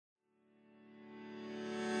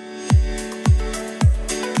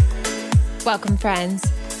Welcome, friends.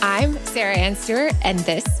 I'm Sarah Ann Stewart, and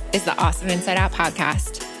this is the Awesome Inside Out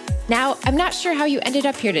podcast. Now, I'm not sure how you ended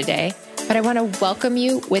up here today, but I want to welcome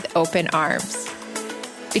you with open arms.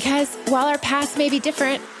 Because while our paths may be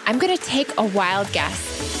different, I'm going to take a wild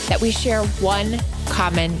guess that we share one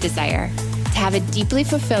common desire: to have a deeply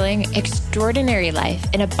fulfilling, extraordinary life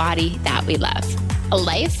in a body that we love. A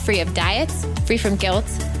life free of diets, free from guilt,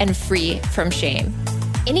 and free from shame.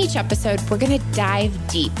 In each episode, we're going to dive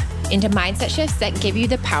deep into mindset shifts that give you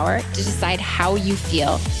the power to decide how you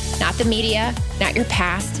feel, not the media, not your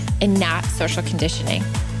past, and not social conditioning.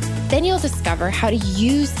 Then you'll discover how to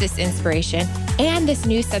use this inspiration and this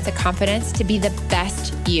new sense of confidence to be the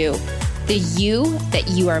best you, the you that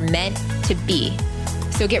you are meant to be.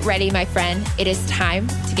 So get ready, my friend. It is time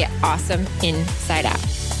to get awesome inside out.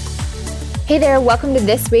 Hey there, welcome to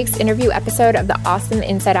this week's interview episode of the Awesome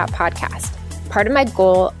Inside Out podcast. Part of my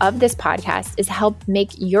goal of this podcast is help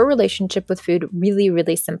make your relationship with food really,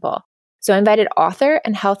 really simple. So I invited author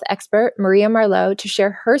and health expert Maria Marlowe to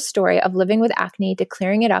share her story of living with acne to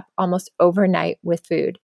clearing it up almost overnight with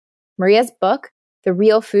food. Maria's book, The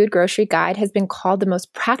Real Food Grocery Guide, has been called the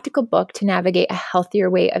most practical book to navigate a healthier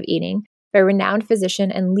way of eating by renowned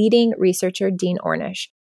physician and leading researcher Dean Ornish.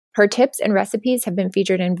 Her tips and recipes have been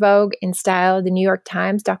featured in Vogue, InStyle, The New York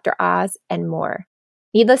Times, Dr. Oz, and more.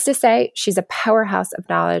 Needless to say, she's a powerhouse of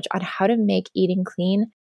knowledge on how to make eating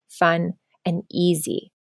clean, fun, and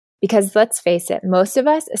easy. Because let's face it, most of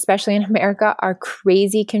us, especially in America, are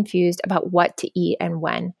crazy confused about what to eat and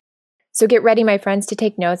when. So get ready, my friends, to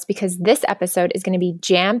take notes because this episode is going to be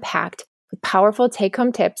jam-packed with powerful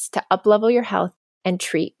take-home tips to up-level your health and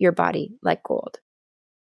treat your body like gold.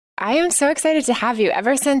 I am so excited to have you.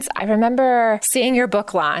 Ever since I remember seeing your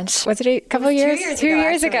book launch, was it a couple of years? 2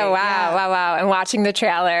 years ago. Wow. And watching the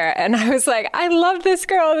trailer. And I was like, I love this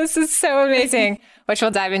girl. This is so amazing, which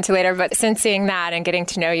we'll dive into later. But since seeing that and getting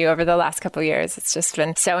to know you over the last couple of years, it's just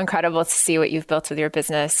been so incredible to see what you've built with your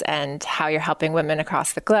business and how you're helping women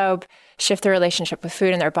across the globe shift their relationship with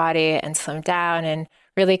food in their body and slim down and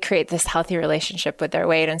really create this healthy relationship with their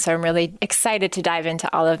weight. And so I'm really excited to dive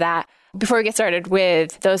into all of that. Before we get started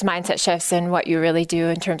with those mindset shifts and what you really do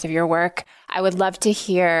in terms of your work, I would love to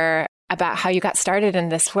hear about how you got started in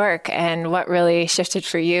this work and what really shifted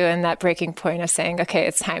for you and that breaking point of saying, okay,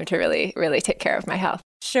 it's time to really, really take care of my health.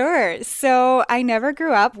 Sure. So I never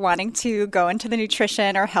grew up wanting to go into the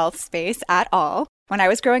nutrition or health space at all. When I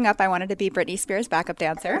was growing up, I wanted to be Britney Spears' backup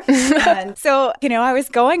dancer. And so, I was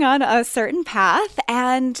going on a certain path,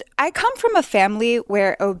 and I come from a family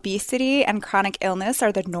where obesity and chronic illness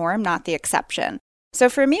are the norm, not the exception. So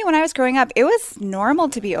for me, when I was growing up, it was normal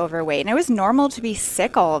to be overweight, and it was normal to be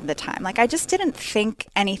sick all of the time. Like, I just didn't think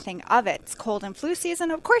anything of it. It's cold and flu season.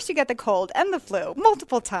 Of course, you get the cold and the flu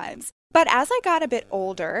multiple times. But as I got a bit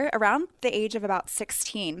older, around the age of about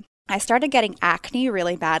 16, I started getting acne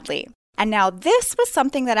really badly. And now this was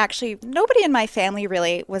something that actually nobody in my family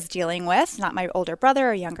really was dealing with, not my older brother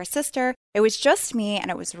or younger sister. It was just me,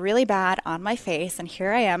 and it was really bad on my face. And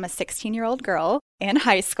here I am, a 16-year-old girl in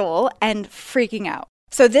high school and freaking out.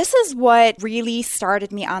 So this is what really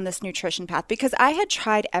started me on this nutrition path because I had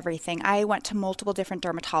tried everything. I went to multiple different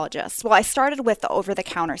dermatologists. Well, I started with the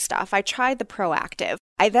over-the-counter stuff. I tried the Proactive.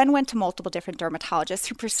 I then went to multiple different dermatologists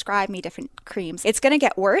who prescribed me different creams. It's going to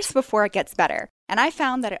get worse before it gets better. And I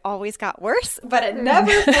found that it always got worse, but it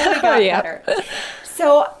never fully got better.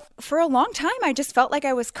 So for a long time, I just felt like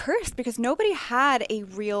I was cursed because nobody had a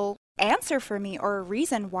real answer for me or a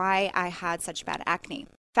reason why I had such bad acne.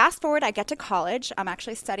 Fast forward, I get to college. I'm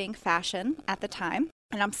actually studying fashion at the time.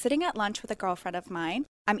 And I'm sitting at lunch with a girlfriend of mine.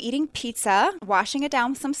 I'm eating pizza, washing it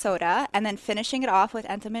down with some soda, and then finishing it off with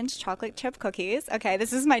Entenmann's chocolate chip cookies. Okay,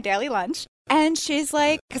 this is my daily lunch. And she's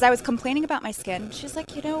like, because I was complaining about my skin, she's like,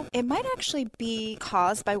 it might actually be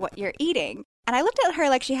caused by what you're eating. And I looked at her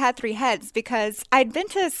like she had 3 heads because I'd been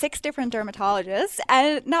to 6 different dermatologists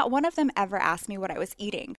and not one of them ever asked me what I was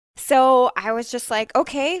eating. So I was just like,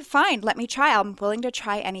 okay, fine, let me try. I'm willing to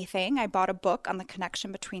try anything. I bought a book on the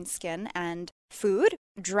connection between skin and food,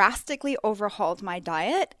 drastically overhauled my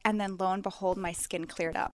diet, and then lo and behold, my skin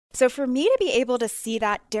cleared up. So for me to be able to see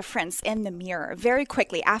that difference in the mirror very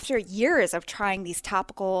quickly after years of trying these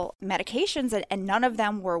topical medications and none of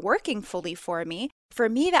them were working fully for me,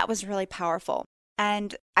 that was really powerful.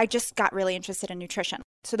 And I just got really interested in nutrition.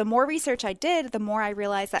 So the more research I did, the more I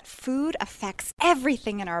realized that food affects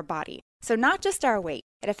everything in our body. So not just our weight,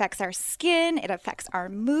 it affects our skin, it affects our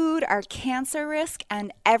mood, our cancer risk,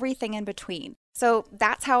 and everything in between. So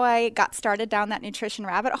that's how I got started down that nutrition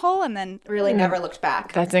rabbit hole and then really never looked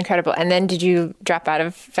back. That's incredible. And then did you drop out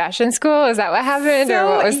of fashion school? Is that what happened? Or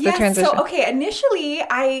what was the transition? So, initially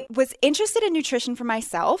I was interested in nutrition for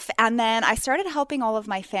myself. And then I started helping all of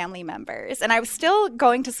my family members. And I was still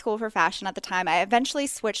going to school for fashion at the time. I eventually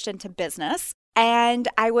switched into business. And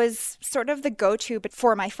I was sort of the go-to but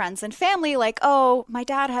for my friends and family, like, oh, my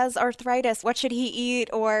dad has arthritis. What should he eat?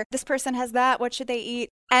 Or this person has that. What should they eat?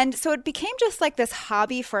 And so it became just like this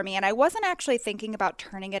hobby for me. And I wasn't actually thinking about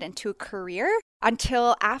turning it into a career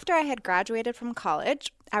until after I had graduated from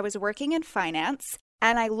college. I was working in finance.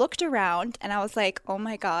 And I looked around and I was like, oh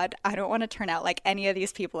my God, I don't want to turn out like any of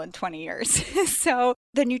these people in 20 years. So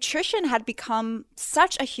the nutrition had become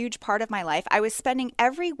such a huge part of my life. I was spending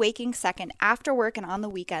every waking second after work and on the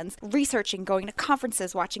weekends researching, going to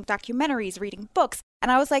conferences, watching documentaries, reading books. And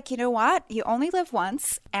I was like, you know what? You only live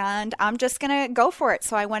once and I'm just going to go for it.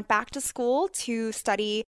 So I went back to school to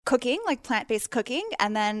study cooking, like plant-based cooking.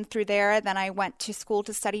 And then through there, I went to school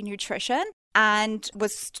to study nutrition. And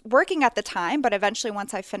was working at the time, but eventually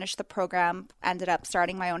once I finished the program, ended up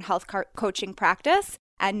starting my own health coaching practice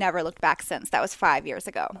and never looked back since. That was 5 years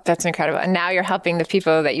ago. That's incredible. And now you're helping the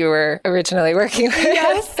people that you were originally working with.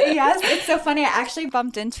 Yes. It's so funny. I actually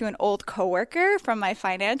bumped into an old coworker from my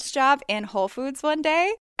finance job in Whole Foods one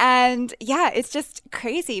day. And yeah, it's just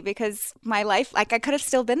crazy because my life, like I could have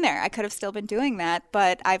still been there. I could have still been doing that,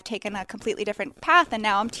 but I've taken a completely different path and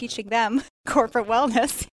now I'm teaching them corporate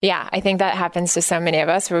wellness. Yeah, I think that happens to so many of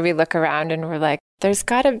us where we look around and we're like, there's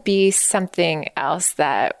got to be something else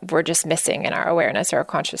that we're just missing in our awareness or our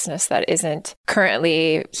consciousness that isn't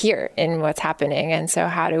currently here in what's happening. And so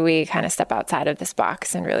how do we kind of step outside of this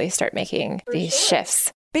box and really start making these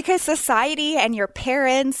shifts? Because society and your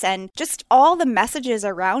parents and just all the messages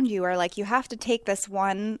around you are like, you have to take this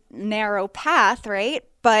one narrow path, right?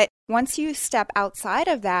 But once you step outside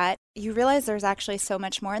of that, you realize there's actually so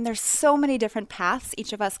much more and there's so many different paths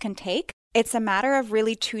each of us can take. It's a matter of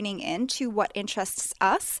really tuning into what interests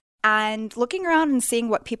us and looking around and seeing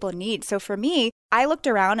what people need. So for me, I looked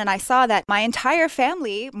around and I saw that my entire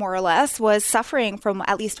family, more or less, was suffering from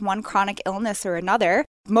at least one chronic illness or another.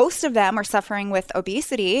 Most of them are suffering with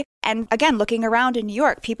obesity. And again, looking around in New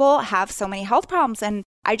York, people have so many health problems. And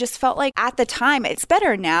I just felt like at the time, it's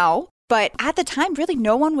better now, but at the time, really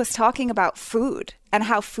no one was talking about food and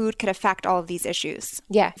how food could affect all of these issues.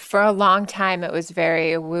 Yeah, for a long time, it was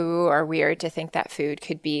very woo or weird to think that food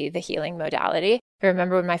could be the healing modality. I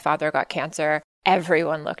remember when my father got cancer,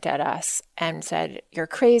 everyone looked at us and said, you're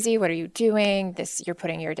crazy. What are you doing? You're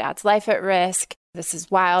putting your dad's life at risk. This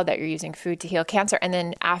is wild that you're using food to heal cancer. And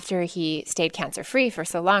then after he stayed cancer-free for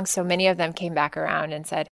so long, so many of them came back around and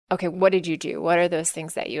said, okay, what did you do? What are those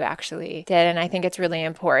things that you actually did? And I think it's really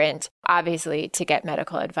important, obviously, to get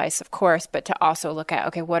medical advice, of course, but to also look at,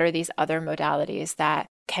 okay, what are these other modalities that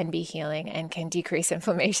can be healing and can decrease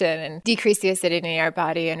inflammation and decrease the acidity in our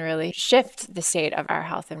body and really shift the state of our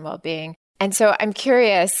health and well-being. And so I'm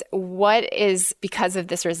curious, what is because of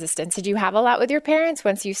this resistance? Did you have a lot with your parents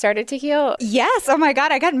once you started to heal? Yes. Oh my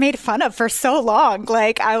God. I got made fun of for so long.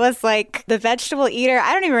 Like I was like the vegetable eater.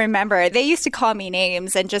 I don't even remember. They used to call me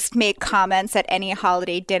names and just make comments at any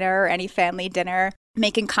holiday dinner or any family dinner,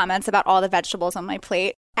 making comments about all the vegetables on my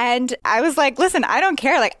plate. And I was like, listen, I don't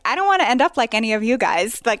care. Like, I don't want to end up like any of you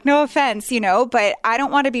guys. Like, no offense, but I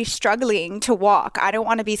don't want to be struggling to walk. I don't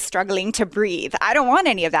want to be struggling to breathe. I don't want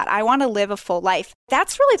any of that. I want to live a full life.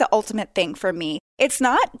 That's really the ultimate thing for me. It's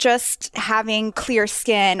not just having clear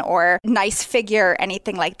skin or nice figure or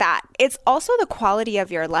anything like that. It's also the quality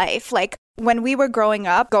of your life. Like when we were growing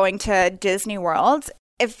up, going to Disney World,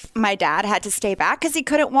 if my dad had to stay back because he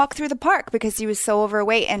couldn't walk through the park because he was so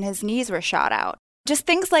overweight and his knees were shot out. Just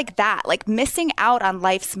things like that, like missing out on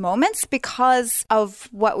life's moments because of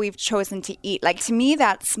what we've chosen to eat. Like to me,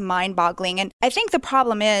 that's mind-boggling. And I think the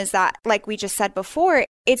problem is that, like we just said before,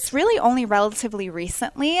 it's really only relatively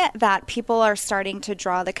recently that people are starting to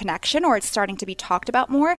draw the connection, or it's starting to be talked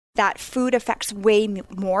about more, that food affects way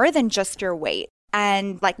more than just your weight.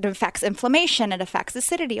 And like it affects inflammation, it affects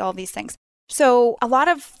acidity, all these things. So a lot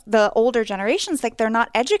of the older generations, like they're not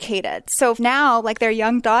educated. So now like their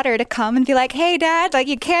young daughter to come and be like, hey, dad, like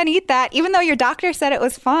you can't eat that, even though your doctor said it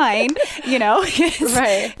was fine,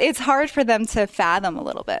 Right. It's hard for them to fathom a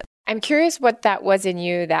little bit. I'm curious what that was in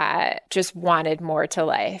you that just wanted more to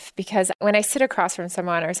life. Because when I sit across from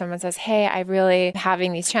someone or someone says, hey, I'm really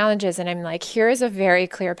having these challenges, and I'm like, here's a very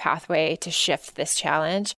clear pathway to shift this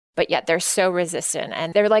challenge. But yet they're so resistant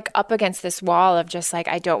and they're like up against this wall of just like,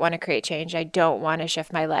 I don't want to create change. I don't want to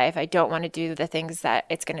shift my life. I don't want to do the things that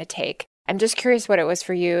it's going to take. I'm just curious what it was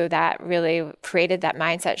for you that really created that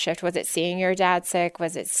mindset shift. Was it seeing your dad sick?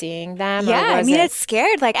 Was it seeing them? Yeah, it's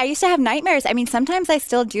scared. Like I used to have nightmares. I mean, sometimes I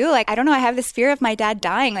still do. Like, I don't know, I have this fear of my dad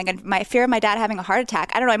dying, like my fear of my dad having a heart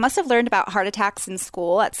attack. I don't know, I must have learned about heart attacks in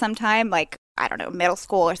school at some time, like, I don't know, middle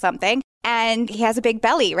school or something. And he has a big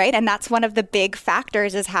belly, right? And that's one of the big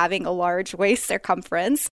factors is having a large waist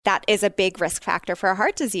circumference. That is a big risk factor for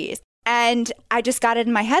heart disease. And I just got it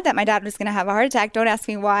in my head that my dad was going to have a heart attack. Don't ask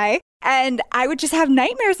me why. And I would just have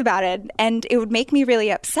nightmares about it. And it would make me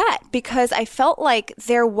really upset because I felt like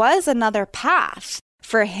there was another path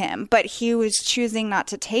for him, but he was choosing not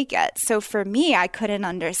to take it. So for me, I couldn't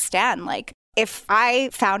understand, like, if I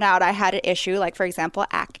found out I had an issue, like, for example,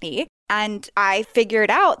 acne, and I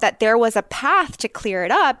figured out that there was a path to clear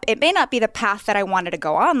it up, it may not be the path that I wanted to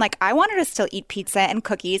go on. Like, I wanted to still eat pizza and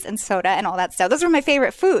cookies and soda and all that stuff. Those were my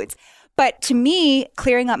favorite foods. But to me,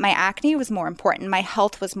 clearing up my acne was more important. My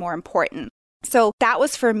health was more important. So that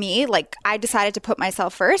was for me, like, I decided to put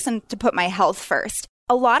myself first and to put my health first.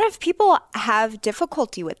 A lot of people have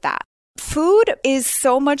difficulty with that. Food is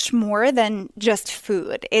so much more than just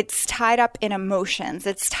food. It's tied up in emotions.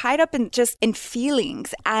 It's tied up in just in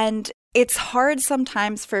feelings. And it's hard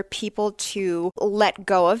sometimes for people to let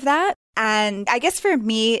go of that. And I guess for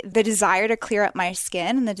me, the desire to clear up my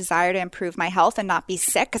skin and the desire to improve my health and not be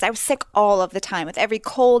sick, because I was sick all of the time with every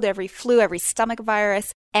cold, every flu, every stomach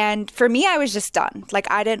virus. And for me, I was just done.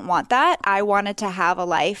 Like, I didn't want that. I wanted to have a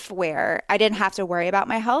life where I didn't have to worry about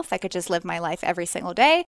my health. I could just live my life every single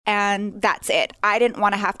day. And that's it. I didn't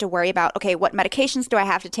want to have to worry about, okay, what medications do I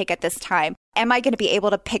have to take at this time? Am I going to be able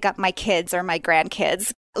to pick up my kids or my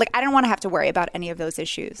grandkids? Like, I didn't want to have to worry about any of those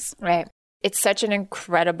issues. Right. It's such an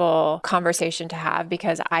incredible conversation to have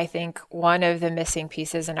because I think one of the missing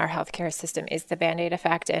pieces in our healthcare system is the Band-Aid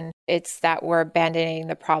effect. And it's that we're abandoning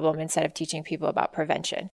the problem instead of teaching people about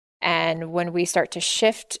prevention. And when we start to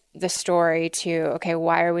shift the story to, okay,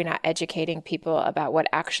 why are we not educating people about what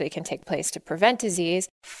actually can take place to prevent disease?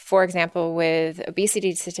 For example, with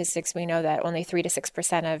obesity statistics, we know that only 3 to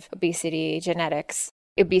 6% of obesity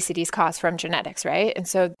is caused from genetics, right? And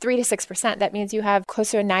so 3 to 6%, that means you have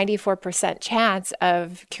close to a 94% chance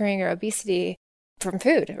of curing your obesity from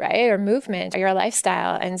food, right? Or movement, or your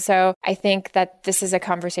lifestyle. And so I think that this is a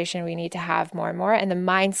conversation we need to have more and more. And the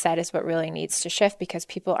mindset is what really needs to shift because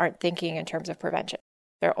people aren't thinking in terms of prevention.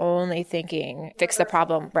 They're only thinking, fix the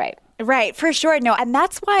problem. Right. Right, for sure. No, and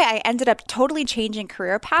that's why I ended up totally changing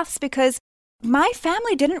career paths because my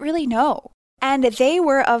family didn't really know. And they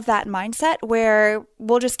were of that mindset where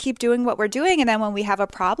we'll just keep doing what we're doing. And then when we have a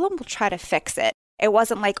problem, we'll try to fix it. It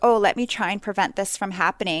wasn't like, oh, let me try and prevent this from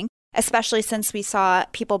happening, especially since we saw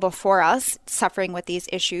people before us suffering with these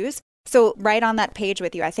issues. So right on that page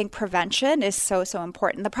with you, I think prevention is so, so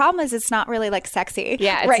important. The problem is it's not really like sexy.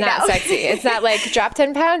 Yeah, it's not sexy. It's not like drop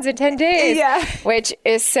 10 pounds in 10 days, yeah. Which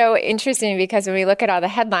is so interesting because when we look at all the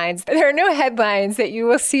headlines, there are no headlines that you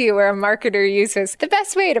will see where a marketer uses the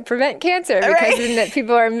best way to prevent cancer because then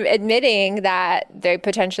people are admitting that they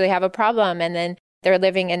potentially have a problem and then they're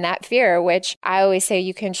living in that fear, which I always say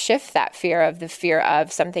you can shift that fear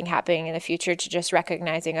of something happening in the future to just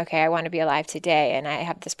recognizing, okay, I want to be alive today and I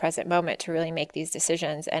have this present moment to really make these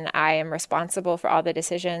decisions and I am responsible for all the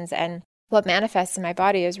decisions and what manifests in my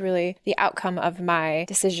body is really the outcome of my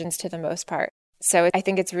decisions to the most part. So I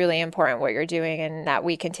think it's really important what you're doing and that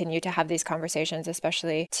we continue to have these conversations,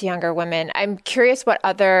 especially to younger women. I'm curious what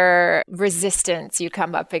other resistance you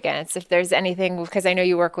come up against, if there's anything, because I know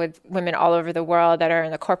you work with women all over the world that are in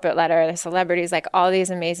the corporate ladder, the celebrities, like all these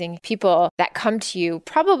amazing people that come to you,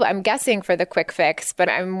 probably, I'm guessing for the quick fix, but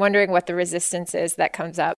I'm wondering what the resistance is that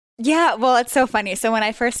comes up. Yeah, well, it's so funny. So when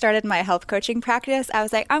I first started my health coaching practice, I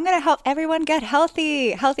was like, I'm going to help everyone get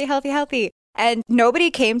healthy. And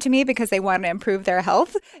nobody came to me because they wanted to improve their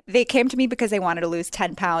health. They came to me because they wanted to lose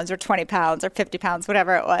 10 pounds or 20 pounds or 50 pounds,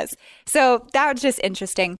 whatever it was. So that was just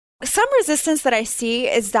interesting. Some resistance that I see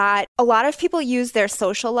is that a lot of people use their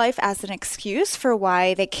social life as an excuse for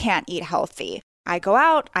why they can't eat healthy. I go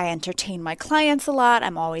out, I entertain my clients a lot.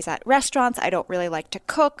 I'm always at restaurants. I don't really like to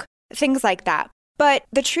cook, things like that. But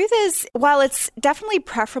the truth is, while it's definitely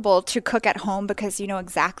preferable to cook at home because you know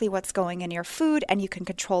exactly what's going in your food and you can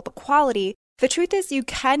control the quality, the truth is you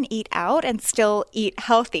can eat out and still eat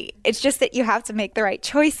healthy. It's just that you have to make the right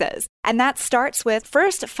choices. And that starts with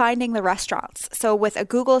first finding the restaurants. So with a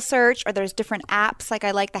Google search, or there's different apps, like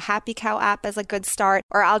I like the Happy Cow app as a good start,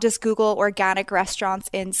 or I'll just Google organic restaurants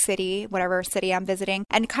in city, whatever city I'm visiting,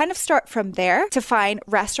 and kind of start from there to find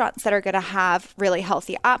restaurants that are going to have really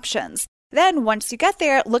healthy options. Then once you get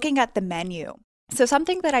there, looking at the menu. So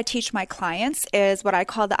something that I teach my clients is what I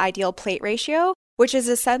call the ideal plate ratio, which is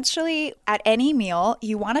essentially at any meal,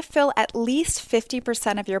 you want to fill at least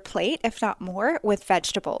 50% of your plate, if not more, with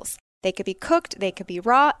vegetables. They could be cooked, they could be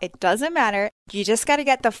raw, it doesn't matter. You just got to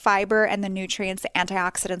get the fiber and the nutrients, the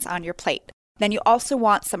antioxidants on your plate. Then you also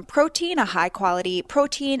want some protein, a high quality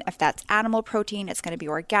protein. If that's animal protein, it's going to be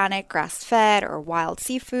organic, grass-fed, or wild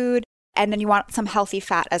seafood. And then you want some healthy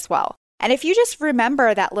fat as well. And if you just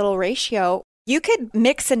remember that little ratio, you could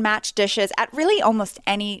mix and match dishes at really almost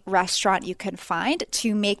any restaurant you can find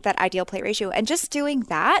to make that ideal plate ratio. And just doing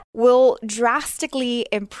that will drastically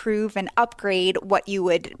improve and upgrade what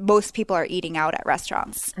most people are eating out at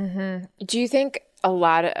restaurants. Mm-hmm. Do you think a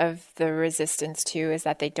lot of the resistance too is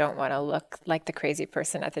that they don't want to look like the crazy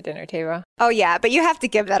person at the dinner table? Oh yeah, but you have to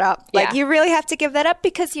give that up. You really have to give that up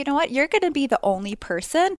because you know what? You're going to be the only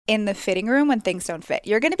person in the fitting room when things don't fit.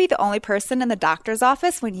 You're going to be the only person in the doctor's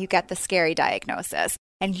office when you get the scary diagnosis.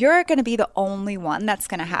 And you're going to be the only one that's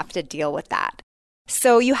going to have to deal with that.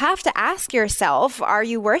 So you have to ask yourself, are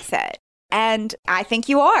you worth it? And I think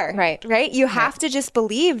you are. Right. You have to just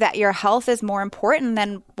believe that your health is more important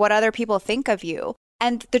than what other people think of you.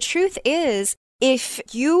 And the truth is, if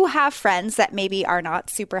you have friends that maybe are not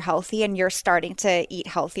super healthy and you're starting to eat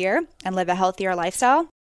healthier and live a healthier lifestyle,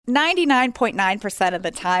 99.9% of the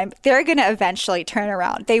time, they're going to eventually turn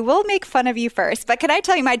around. They will make fun of you first. But can I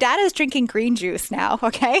tell you, my dad is drinking green juice now,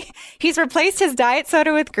 okay? He's replaced his diet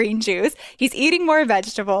soda with green juice. He's eating more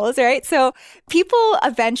vegetables, right? So people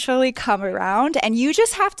eventually come around, and you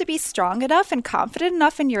just have to be strong enough and confident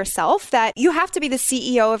enough in yourself that you have to be the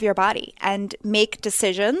CEO of your body and make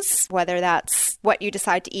decisions, whether that's what you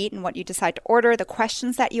decide to eat and what you decide to order, the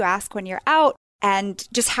questions that you ask when you're out, and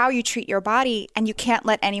just how you treat your body. And you can't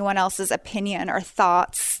let anyone else's opinion or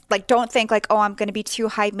thoughts, don't think oh, I'm going to be too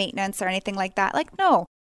high maintenance or anything like that. No.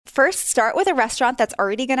 First, start with a restaurant that's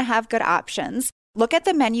already going to have good options. Look at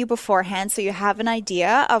the menu beforehand so you have an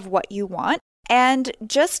idea of what you want. And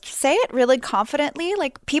just say it really confidently.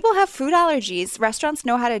 People have food allergies. Restaurants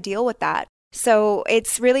know how to deal with that. So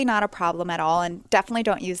it's really not a problem at all. And definitely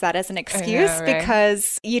don't use that as an excuse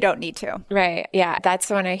because you don't need to. Right. Yeah. That's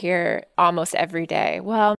when I hear almost every day,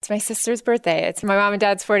 well, it's my sister's birthday. It's my mom and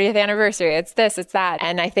dad's 40th anniversary. It's this, it's that.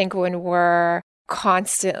 And I think when we're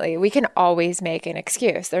constantly, we can always make an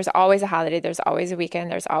excuse. There's always a holiday. There's always a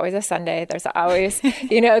weekend. There's always a Sunday. There's always,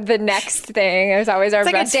 the next thing. There's always our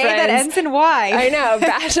best friends. It's like a day that ends in Y. I know.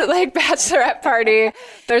 Bachelorette party.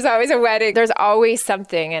 There's always a wedding. There's always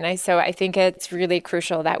something. And so I think it's really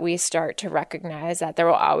crucial that we start to recognize that there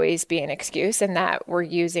will always be an excuse and that we're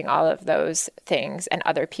using all of those things and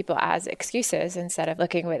other people as excuses instead of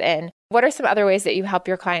looking within. What are some other ways that you help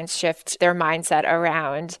your clients shift their mindset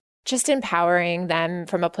around just empowering them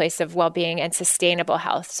from a place of well-being and sustainable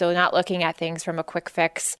health? So not looking at things from a quick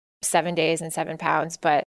fix, 7 days and 7 pounds,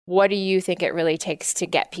 but what do you think it really takes to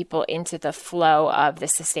get people into the flow of the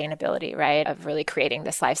sustainability, right? Of really creating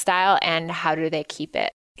this lifestyle, and how do they keep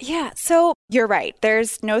it? Yeah, so you're right.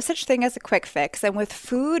 There's no such thing as a quick fix. And with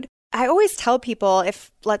food, I always tell people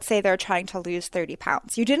if, let's say they're trying to lose 30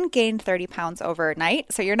 pounds, you didn't gain 30 pounds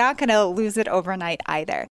overnight, so you're not going to lose it overnight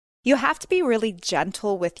either. You have to be really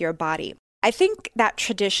gentle with your body. I think that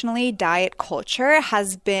traditionally diet culture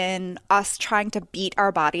has been us trying to beat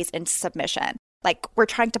our bodies into submission. We're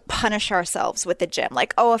trying to punish ourselves with the gym.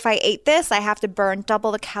 Oh, if I ate this, I have to burn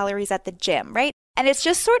double the calories at the gym, right? And it's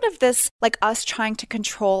just sort of this, us trying to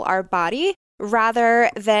control our body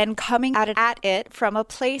rather than coming at it from a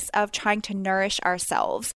place of trying to nourish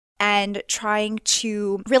ourselves and trying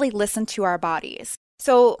to really listen to our bodies.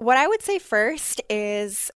 So what I would say first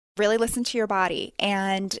is really listen to your body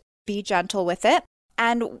and be gentle with it.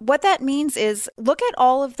 And what that means is look at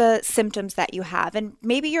all of the symptoms that you have. And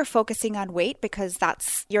maybe you're focusing on weight because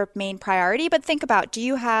that's your main priority. But think about, do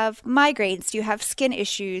you have migraines? Do you have skin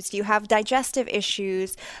issues? Do you have digestive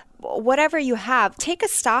issues? Whatever you have, take a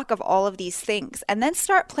stock of all of these things and then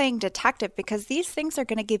start playing detective, because these things are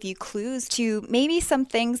going to give you clues to maybe some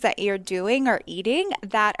things that you're doing or eating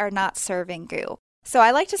that are not serving you. So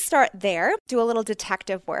I like to start there, do a little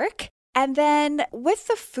detective work. And then with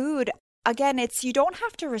the food, again, you don't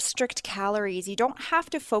have to restrict calories. You don't have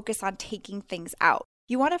to focus on taking things out.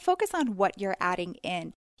 You want to focus on what you're adding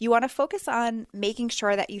in. You want to focus on making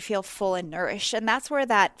sure that you feel full and nourished. And that's where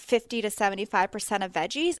that 50 to 75% of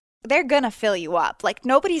veggies, they're going to fill you up.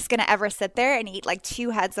 Nobody's going to ever sit there and eat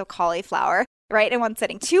 2 heads of cauliflower, right, in one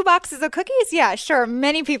sitting. 2 boxes of cookies? Yeah, sure.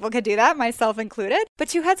 Many people could do that, myself included. But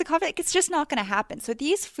 2 heads of coffee, it's just not going to happen. So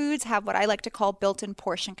these foods have what I like to call built-in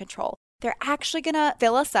portion control. They're actually going to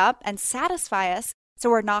fill us up and satisfy us,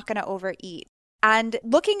 so we're not going to overeat. And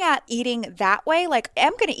looking at eating that way,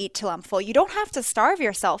 I'm going to eat till I'm full. You don't have to starve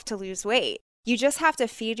yourself to lose weight. You just have to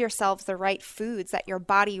feed yourselves the right foods that your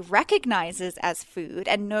body recognizes as food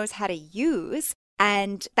and knows how to use.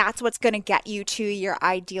 And that's what's going to get you to your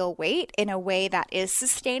ideal weight in a way that is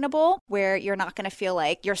sustainable, where you're not going to feel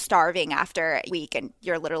like you're starving after a week and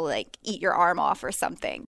you're literally like eat your arm off or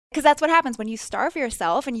something. Because that's what happens when you starve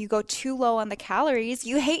yourself and you go too low on the calories.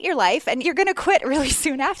 You hate your life and you're going to quit really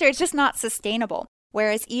soon after. It's just not sustainable.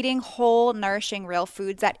 Whereas eating whole, nourishing, real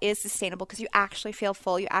foods, that is sustainable because you actually feel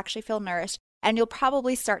full, you actually feel nourished. And you'll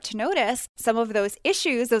probably start to notice some of those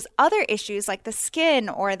issues, those other issues like the skin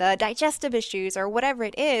or the digestive issues or whatever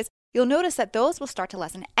it is. You'll notice that those will start to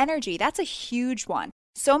lessen. Energy, that's a huge one.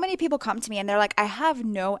 So many people come to me and they're like, I have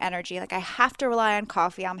no energy. Like I have to rely on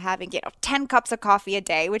coffee. I'm having, 10 cups of coffee a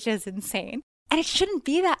day, which is insane. And it shouldn't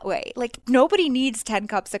be that way. Like nobody needs 10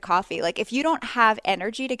 cups of coffee. Like if you don't have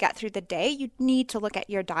energy to get through the day, you need to look at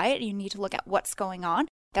your diet. You need to look at what's going on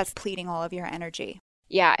that's depleting all of your energy.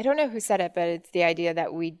 Yeah, I don't know who said it, but it's the idea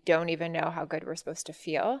that we don't even know how good we're supposed to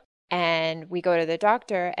feel. And we go to the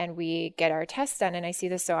doctor and we get our tests done. And I see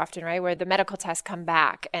this so often, right, where the medical tests come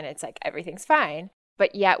back and it's like everything's fine.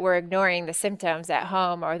 But yet we're ignoring the symptoms at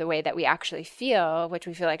home or the way that we actually feel, which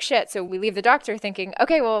we feel like shit. So we leave the doctor thinking,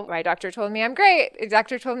 okay, well, my doctor told me I'm great. The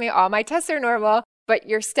doctor told me all my tests are normal. But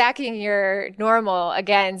you're stacking your normal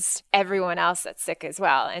against everyone else that's sick as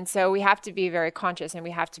well. And so we have to be very conscious and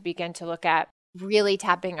we have to begin to look at really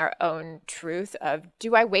tapping our own truth of,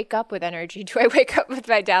 do I wake up with energy? Do I wake up with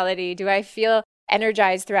vitality? Do I feel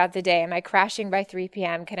energized throughout the day? Am I crashing by 3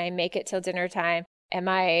 p.m.? Can I make it till dinner time? Am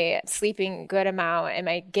I sleeping a good amount? Am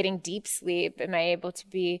I getting deep sleep? Am I able to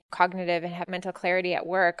be cognitive and have mental clarity at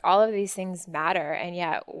work? All of these things matter, and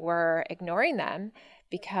yet we're ignoring them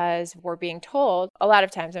because we're being told, a lot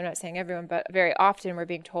of times, I'm not saying everyone, but very often we're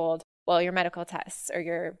being told, well, your medical tests or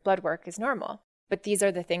your blood work is normal. But these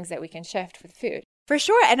are the things that we can shift with food. For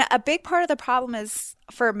sure. And a big part of the problem is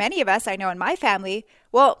for many of us, I know in my family,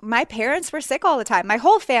 well, my parents were sick all the time. My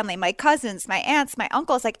whole family, my cousins, my aunts, my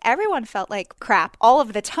uncles, like everyone felt like crap all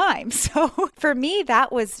of the time. So for me,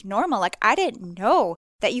 that was normal. Like I didn't know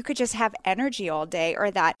that you could just have energy all day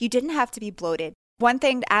or that you didn't have to be bloated. One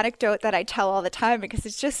thing, anecdote that I tell all the time because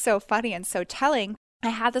it's just so funny and so telling. I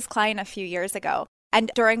had this client a few years ago. And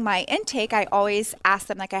during my intake, I always ask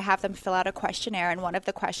them, like I have them fill out a questionnaire. And one of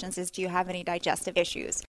the questions is, do you have any digestive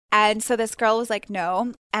issues? And so this girl was like,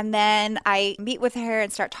 no. And then I meet with her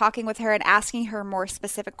and start talking with her and asking her more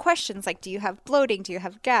specific questions. Like, do you have bloating? Do you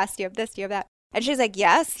have gas? Do you have this? Do you have that? And she's like,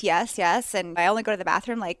 yes, yes, yes. And I only go to the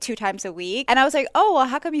bathroom like 2 times a week. And I was like, oh, well,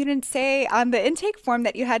 how come you didn't say on the intake form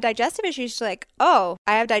that you had digestive issues? She's like, oh,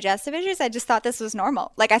 I have digestive issues? I just thought this was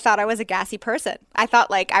normal. Like, I thought I was a gassy person. I thought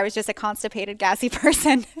like I was just a constipated, gassy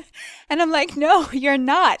person. And I'm like, no, you're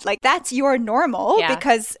not. Like, that's your normal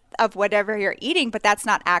because of whatever you're eating, but that's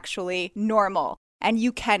not actually normal. And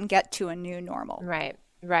you can get to a new normal. Right.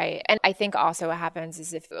 Right. And I think also what happens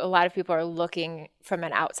is if a lot of people are looking from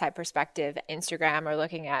an outside perspective, Instagram, or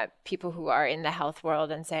looking at people who are in the health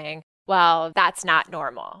world and saying, well, that's not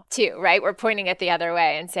normal too, right? We're pointing it the other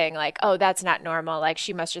way and saying like, oh, that's not normal. Like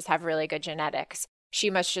she must just have really good genetics.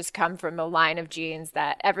 She must just come from a line of genes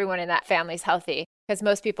that everyone in that family is healthy, because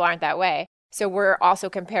most people aren't that way. So we're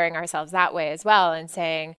also comparing ourselves that way as well and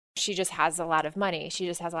saying, she just has a lot of money. She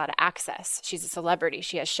just has a lot of access. She's a celebrity.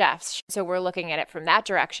 She has chefs. So we're looking at it from that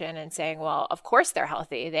direction and saying, well, of course they're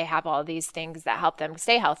healthy. They have all these things that help them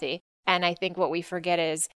stay healthy. And I think what we forget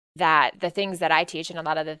is that the things that I teach and a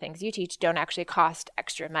lot of the things you teach don't actually cost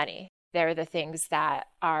extra money. They're the things that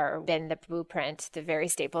are been the blueprint, the very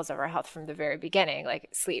staples of our health from the very beginning, like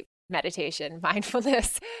sleep, meditation,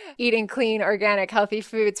 mindfulness, eating clean, organic, healthy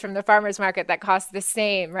foods from the farmer's market that cost the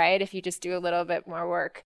same, right? If you just do a little bit more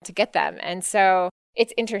work to get them. And so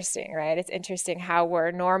it's interesting, right? It's interesting how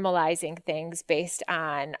we're normalizing things based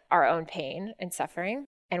on our own pain and suffering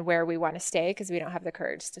and where we want to stay because we don't have the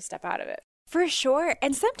courage to step out of it. For sure.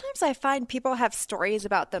 And sometimes I find people have stories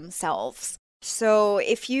about themselves. So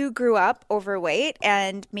if you grew up overweight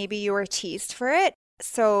and maybe you were teased for it,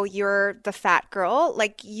 so you're the fat girl,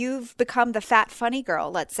 like you've become the fat funny girl,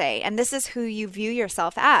 let's say, and this is who you view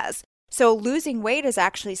yourself as. So losing weight is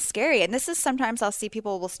actually scary. And this is sometimes I'll see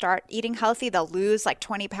people will start eating healthy. They'll lose like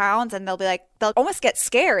 20 pounds and they'll be like, they'll almost get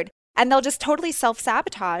scared and they'll just totally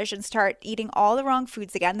self-sabotage and start eating all the wrong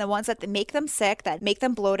foods again, the ones that make them sick, that make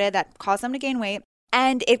them bloated, that cause them to gain weight.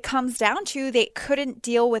 And it comes down to they couldn't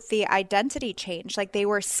deal with the identity change. Like they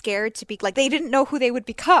were scared to be, like they didn't know who they would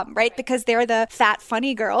become, right? Because they're the fat,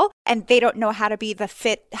 funny girl and they don't know how to be the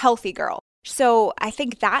fit, healthy girl. So I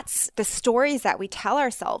think that's the stories that we tell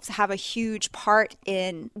ourselves have a huge part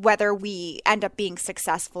in whether we end up being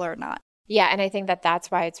successful or not. Yeah. And I think that that's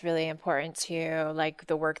why it's really important to like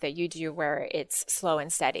the work that you do where it's slow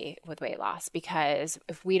and steady with weight loss, because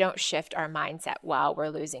if we don't shift our mindset while we're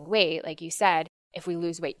losing weight, like you said, if we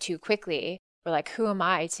lose weight too quickly, we're like, who am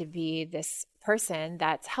I to be this person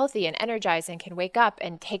that's healthy and energized and can wake up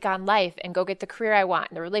and take on life and go get the career I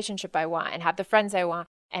want and the relationship I want and have the friends I want.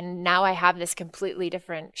 And now I have this completely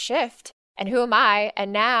different shift. And who am I?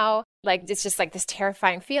 And now like, it's just like this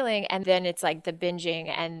terrifying feeling. And then it's like the binging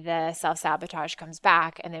and the self-sabotage comes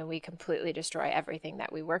back. And then we completely destroy everything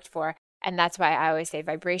that we worked for. And that's why I always say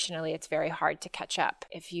vibrationally, it's very hard to catch up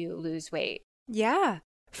if you lose weight. Yeah.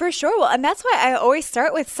 For sure. Well, and that's why I always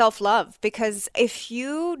start with self-love, because if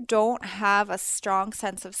you don't have a strong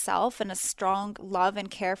sense of self and a strong love and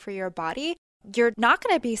care for your body, you're not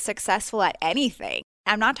going to be successful at anything.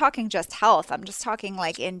 I'm not talking just health. I'm just talking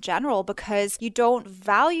like in general, because you don't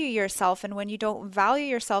value yourself. And when you don't value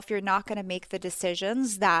yourself, you're not going to make the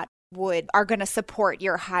decisions that are going to support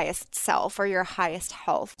your highest self or your highest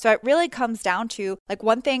health. So it really comes down to like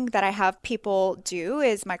one thing that I have people do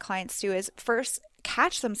is my clients do is first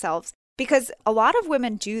catch themselves, because a lot of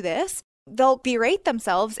women do this. They'll berate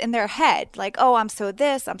themselves in their head like, oh, I'm so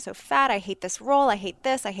fat. I hate this role. I hate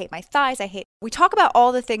this. I hate my thighs. We talk about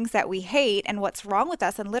all the things that we hate and what's wrong with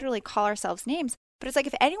us and literally call ourselves names. But it's like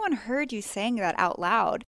if anyone heard you saying that out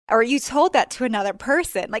loud, or you told that to another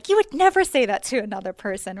person, like you would never say that to another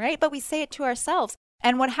person, right? But we say it to ourselves.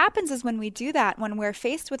 And what happens is when we do that, when we're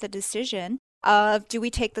faced with a decision of do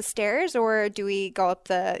we take the stairs or do we go up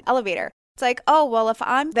the elevator? It's like, oh, well, if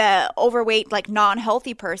I'm the overweight, like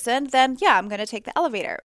non-healthy person, then yeah, I'm going to take the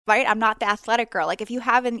elevator, right? I'm not the athletic girl. Like if you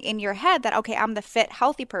have in your head that, okay, I'm the fit,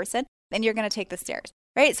 healthy person, then you're going to take the stairs,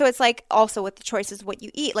 right? So it's like also with the choices, what you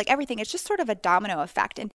eat, like everything, it's just sort of a domino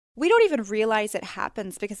effect. And we don't even realize it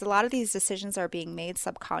happens because a lot of these decisions are being made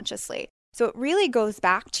subconsciously. So it really goes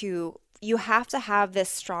back to you have to have this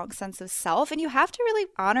strong sense of self, and you have to really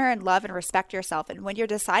honor and love and respect yourself. And when you're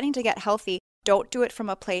deciding to get healthy, don't do it from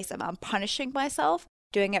a place of I'm punishing myself,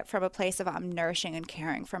 doing it from a place of I'm nourishing and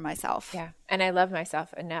caring for myself. Yeah. And I love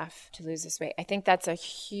myself enough to lose this weight. I think that's a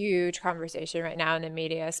huge conversation right now in the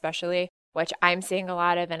media, especially, which I'm seeing a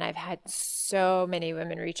lot of. And I've had so many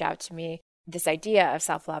women reach out to me, this idea of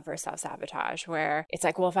self-love versus self-sabotage, where it's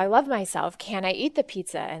like, well, if I love myself, can I eat the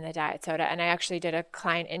pizza and the diet soda? And I actually did I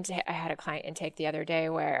had a client intake the other day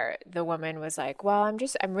where the woman was like, well, I'm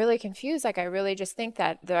really confused. Like, I really just think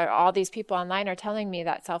that all these people online are telling me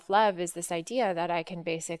that self-love is this idea that I can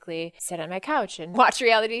basically sit on my couch and watch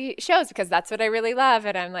reality shows because that's what I really love.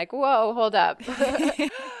 And I'm like, whoa, hold up.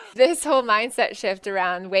 This whole mindset shift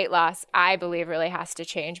around weight loss, I believe really has to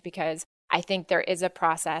change, because I think there is a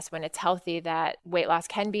process when it's healthy that weight loss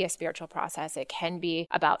can be a spiritual process. It can be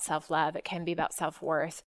about self-love. It can be about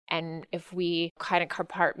self-worth. And if we kind of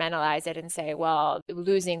compartmentalize it and say, well,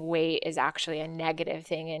 losing weight is actually a negative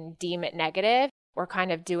thing and deem it negative, we're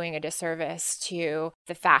kind of doing a disservice to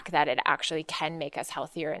the fact that it actually can make us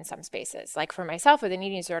healthier in some spaces. Like for myself with an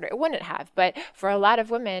eating disorder, it wouldn't have. But for a lot of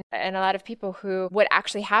women and a lot of people who would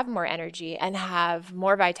actually have more energy and have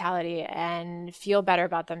more vitality and feel better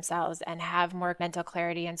about themselves and have more mental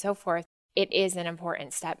clarity and so forth, it is an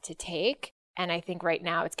important step to take. And I think right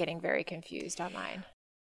now it's getting very confused online.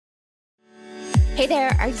 Hey there,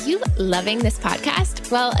 are you loving this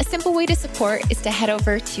podcast? Well, a simple way to support is to head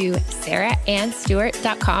over to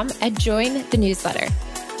sarahannstewart.com and join the newsletter.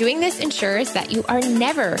 Doing this ensures that you are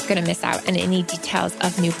never going to miss out on any details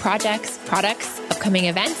of new projects, products, upcoming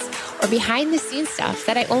events, or behind the scenes stuff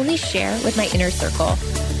that I only share with my inner circle.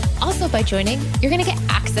 Also, by joining, you're going to get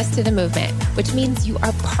access to the movement, which means you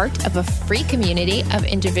are part of a free community of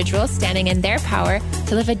individuals standing in their power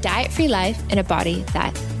to live a diet-free life in a body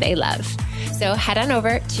that they love. So head on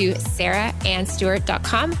over to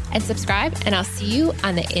sarahannstewart.com and subscribe, and I'll see you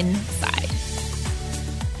on the inside.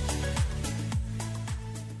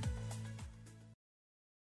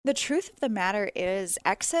 The truth of the matter is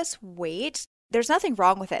excess weight, there's nothing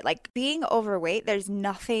wrong with it. Like being overweight, there's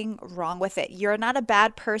nothing wrong with it. You're not a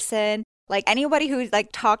bad person. Like anybody who like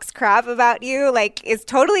talks crap about you, like is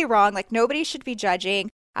totally wrong. Like nobody should be judging.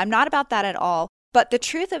 I'm not about that at all. But the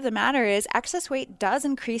truth of the matter is excess weight does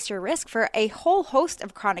increase your risk for a whole host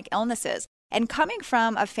of chronic illnesses. And coming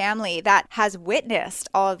from a family that has witnessed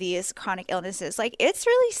all of these chronic illnesses, like it's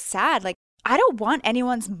really sad. Like I don't want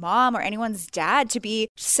anyone's mom or anyone's dad to be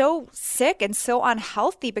so sick and so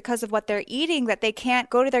unhealthy because of what they're eating that they can't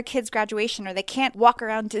go to their kids' graduation, or they can't walk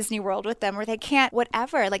around Disney World with them, or they can't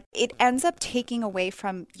whatever. Like it ends up taking away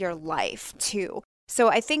from your life too. So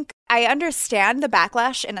I think I understand the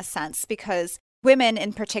backlash in a sense, because women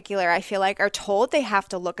in particular, I feel like, are told they have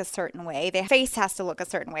to look a certain way. Their face has to look a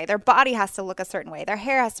certain way. Their body has to look a certain way. Their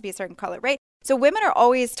hair has to be a certain color, right? So women are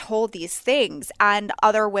always told these things, and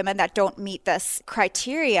other women that don't meet this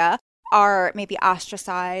criteria are maybe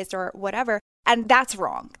ostracized or whatever. And that's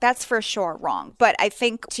wrong. That's for sure wrong. But I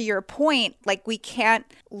think to your point, like, we can't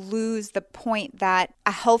lose the point that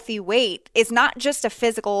a healthy weight is not just a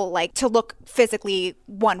physical, like, to look physically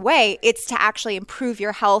one way. It's to actually improve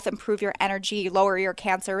your health, improve your energy, lower your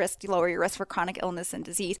cancer risk, lower your risk for chronic illness and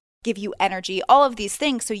disease, give you energy, all of these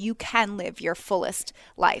things so you can live your fullest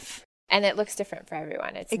life. And it looks different for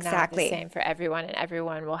everyone. It's exactly not the same for everyone, and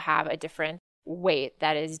everyone will have a different weight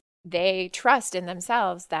that is, they trust in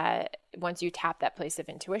themselves that once you tap that place of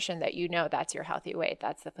intuition, that you know that's your healthy weight.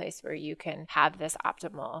 That's the place where you can have this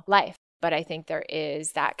optimal life. But I think there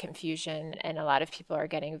is that confusion, and a lot of people are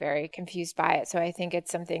getting very confused by it. So I think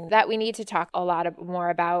it's something that we need to talk a lot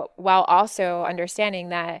more about, while also understanding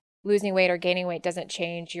that losing weight or gaining weight doesn't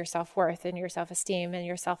change your self-worth and your self-esteem and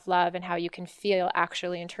your self-love and how you can feel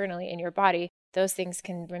actually internally in your body. Those things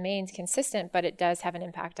can remain consistent, but it does have an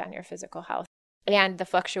impact on your physical health. And the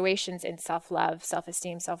fluctuations in self-love,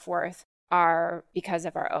 self-esteem, self-worth are because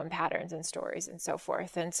of our own patterns and stories and so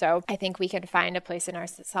forth. And so I think we can find a place in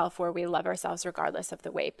ourselves where we love ourselves regardless of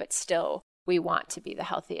the weight, but still we want to be the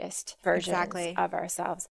healthiest versions of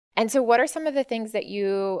ourselves. And so what are some of the things that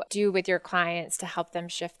you do with your clients to help them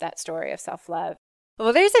shift that story of self-love?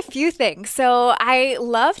 Well, there's a few things. So I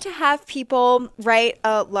love to have people write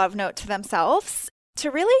a love note to themselves, to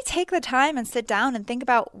really take the time and sit down and think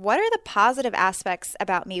about, what are the positive aspects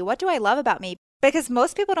about me? What do I love about me? Because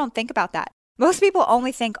most people don't think about that. Most people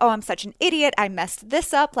only think, oh, I'm such an idiot. I messed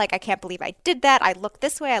this up. Like, I can't believe I did that. I look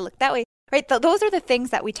this way. I look that way. Right? Those are the things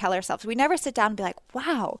that we tell ourselves. We never sit down and be like,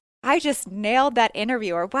 wow, I just nailed that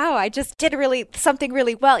interview, or wow, I just did something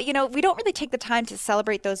really well. You know, we don't really take the time to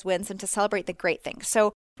celebrate those wins and to celebrate the great things.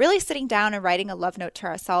 So really sitting down and writing a love note to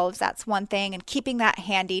ourselves, that's one thing, and keeping that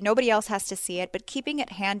handy. Nobody else has to see it, but keeping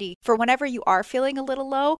it handy for whenever you are feeling a little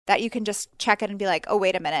low, that you can just check it and be like, oh,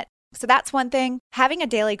 wait a minute. So that's one thing. Having a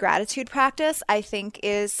daily gratitude practice, I think,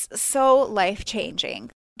 is so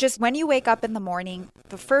life-changing. Just when you wake up in the morning,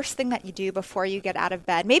 the first thing that you do before you get out of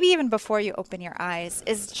bed, maybe even before you open your eyes,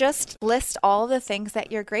 is just list all the things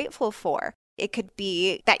that you're grateful for. It could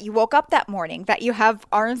be that you woke up that morning, that you have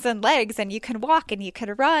arms and legs and you can walk and you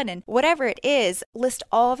can run, and whatever it is, list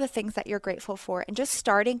all of the things that you're grateful for. And just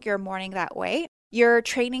starting your morning that way, you're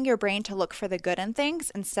training your brain to look for the good in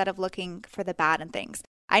things instead of looking for the bad in things.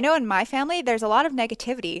 I know in my family, there's a lot of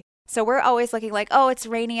negativity. So we're always looking like, oh, it's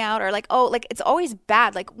raining out, or like, oh, like it's always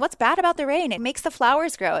bad. Like, what's bad about the rain? It makes the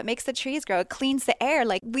flowers grow. It makes the trees grow. It cleans the air.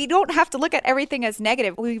 Like, we don't have to look at everything as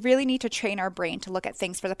negative. We really need to train our brain to look at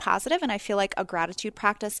things for the positive. And I feel like a gratitude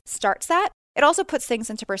practice starts that. It also puts things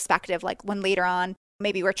into perspective. Like when later on,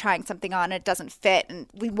 maybe we're trying something on, it doesn't fit, and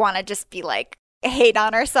we want to just be like, hate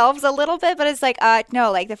on ourselves a little bit. But it's like, no,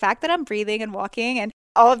 like the fact that I'm breathing and walking and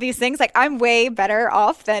all of these things, like I'm way better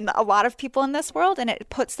off than a lot of people in this world, and it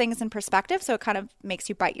puts things in perspective. So it kind of makes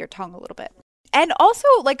you bite your tongue a little bit. And also,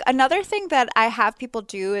 like, another thing that I have people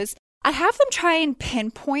do is I have them try and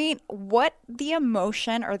pinpoint what the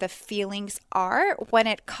emotion or the feelings are when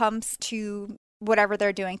it comes to whatever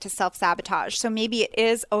they're doing to self-sabotage. So maybe it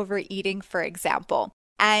is overeating, for example.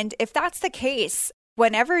 And if that's the case,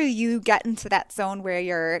 whenever you get into that zone where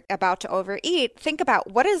you're about to overeat, think about,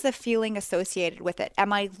 what is the feeling associated with it?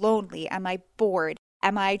 Am I lonely? Am I bored?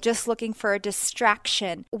 Am I just looking for a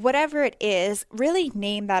distraction? Whatever it is, really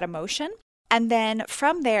name that emotion. And then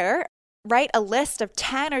from there, write a list of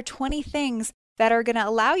 10 or 20 things that are going to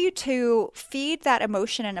allow you to feed that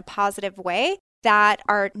emotion in a positive way that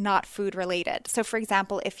are not food related. So for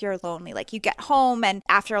example, if you're lonely, like you get home and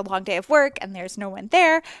after a long day of work and there's no one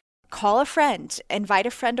there, call a friend, invite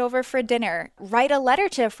a friend over for dinner, write a letter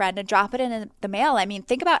to a friend and drop it in the mail. I mean,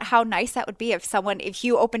 think about how nice that would be if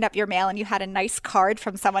you opened up your mail and you had a nice card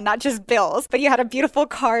from someone, not just bills, but you had a beautiful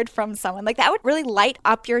card from someone. Like, that would really light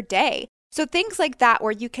up your day. So things like that,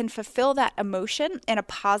 where you can fulfill that emotion in a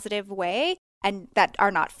positive way and that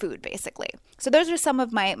are not food, basically. So those are some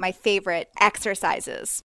of my favorite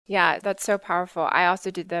exercises. Yeah, that's so powerful. I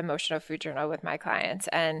also did the emotional food journal with my clients,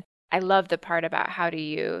 and I love the part about how do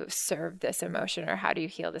you serve this emotion, or how do you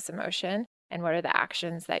heal this emotion, and what are the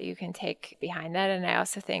actions that you can take behind that. And I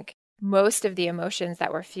also think most of the emotions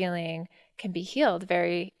that we're feeling can be healed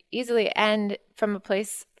very easily, and from a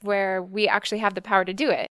place where we actually have the power to do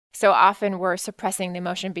it. So often we're suppressing the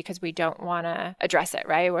emotion because we don't want to address it,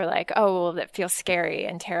 right? We're like, oh, well, that feels scary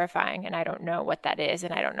and terrifying, and I don't know what that is,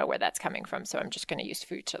 and I don't know where that's coming from, so I'm just going to use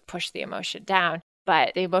food to push the emotion down.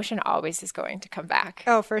 but the emotion always is going to come back.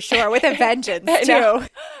 Oh, for sure. With a vengeance, too.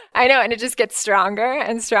 I know. And it just gets stronger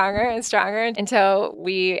and stronger and stronger until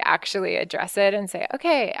we actually address it and say,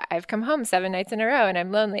 okay, I've come home 7 nights in a row and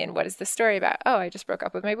I'm lonely. And what is the story about? Oh, I just broke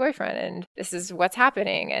up with my boyfriend and this is what's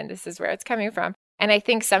happening and this is where it's coming from. And I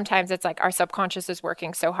think sometimes it's like our subconscious is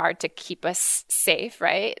working so hard to keep us safe,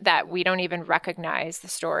 right? That we don't even recognize the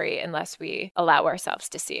story unless we allow ourselves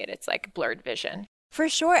to see it. It's like blurred vision. For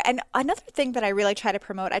sure. And another thing that I really try to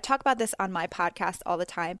promote, I talk about this on my podcast all the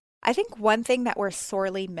time. I think one thing that we're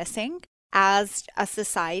sorely missing as a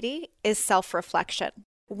society is self-reflection.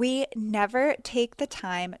 We never take the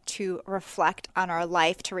time to reflect on our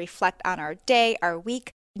life, to reflect on our day, our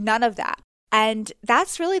week, none of that. And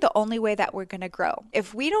that's really the only way that we're going to grow.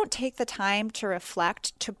 If we don't take the time to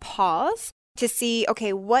reflect, to pause, to see,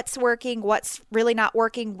 okay, what's working, what's really not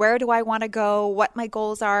working, where do I want to go, what my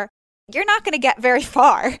goals are, you're not going to get very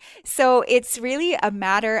far. So it's really a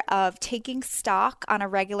matter of taking stock on a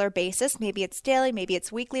regular basis. Maybe it's daily, maybe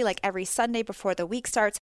it's weekly, like every Sunday before the week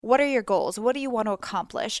starts. What are your goals? What do you want to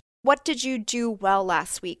accomplish? What did you do well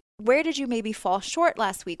last week? Where did you maybe fall short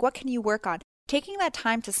last week? What can you work on? Taking that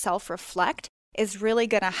time to self-reflect is really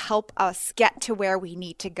going to help us get to where we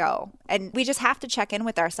need to go. And we just have to check in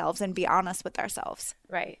with ourselves and be honest with ourselves.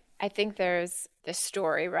 Right. I think there's the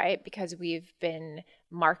story, right? Because we've been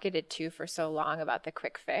marketed to for so long about the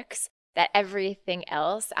quick fix that everything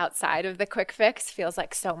else outside of the quick fix feels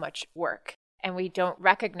like so much work. And we don't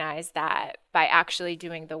recognize that by actually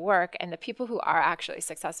doing the work. And the people who are actually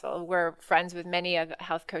successful, we're friends with many of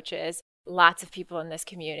health coaches, lots of people in this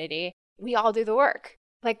community. We all do the work.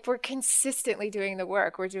 Like we're consistently doing the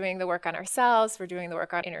work. We're doing the work on ourselves. We're doing the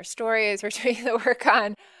work on inner stories. We're doing the work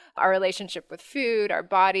on our relationship with food, our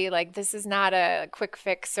body. Like this is not a quick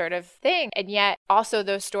fix sort of thing. And yet also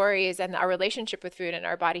those stories and our relationship with food and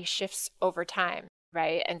our body shifts over time,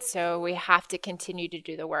 right? And so we have to continue to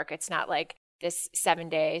do the work. It's not like this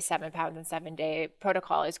 7-day, 7 pounds in 7 day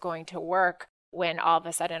protocol is going to work when all of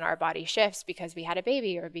a sudden our body shifts because we had a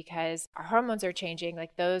baby or because our hormones are changing.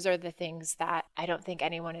 Like those are the things that I don't think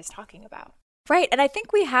anyone is talking about. Right. And I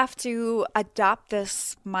think we have to adopt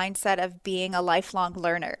this mindset of being a lifelong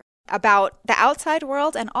learner about the outside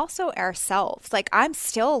world and also ourselves. Like I'm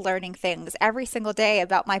still learning things every single day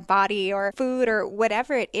about my body or food or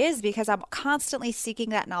whatever it is because I'm constantly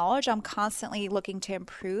seeking that knowledge. I'm constantly looking to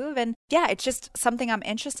improve. And yeah, it's just something I'm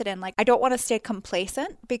interested in. Like I don't want to stay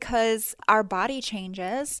complacent because our body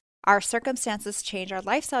changes, our circumstances change, our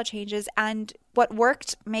lifestyle changes, and what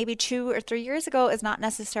worked maybe 2 or 3 years ago is not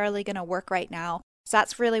necessarily going to work right now. So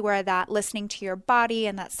that's really where that listening to your body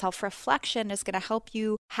and that self-reflection is going to help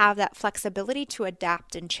you have that flexibility to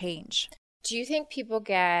adapt and change. Do you think people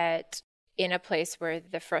get in a place where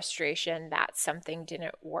the frustration that something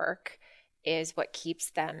didn't work is what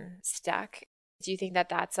keeps them stuck? Do you think that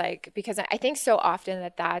that's like, because I think so often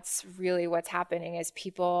that that's really what's happening is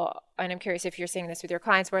people, and I'm curious if you're seeing this with your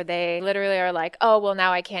clients where they literally are like, oh, well,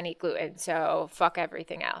 now I can't eat gluten, so fuck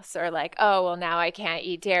everything else. Or like, oh, well, now I can't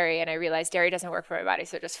eat dairy and I realize dairy doesn't work for my body,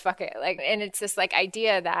 so just fuck it. Like, and it's this like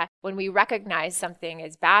idea that when we recognize something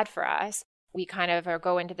is bad for us, we kind of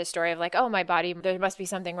go into the story of like, oh, my body, there must be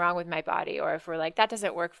something wrong with my body. Or if we're like, that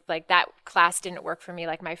doesn't work, like that class didn't work for me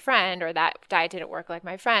like my friend, or that diet didn't work like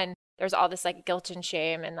my friend. There's all this like guilt and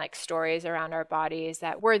shame and like stories around our bodies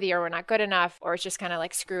that worthy or we're not good enough, or it's just kind of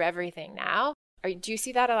like screw everything now. Do you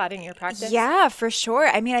see that a lot in your practice? Yeah, for sure.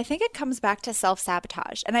 I mean, I think it comes back to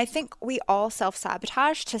self-sabotage. And I think we all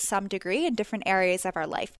self-sabotage to some degree in different areas of our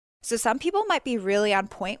life. So some people might be really on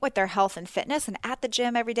point with their health and fitness and at the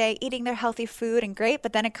gym every day, eating their healthy food and great,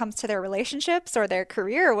 but then it comes to their relationships or their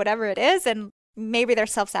career or whatever it is, and maybe they're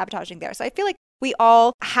self-sabotaging there. So I feel like we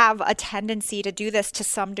all have a tendency to do this to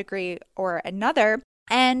some degree or another.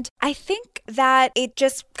 And I think that it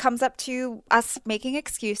just comes up to us making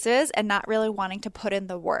excuses and not really wanting to put in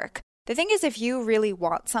the work. The thing is, if you really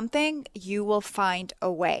want something, you will find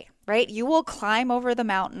a way, right? You will climb over the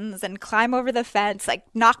mountains and climb over the fence, like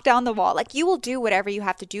knock down the wall. Like you will do whatever you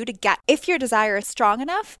have to do to get, if your desire is strong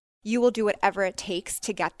enough, you will do whatever it takes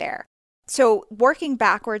to get there. So working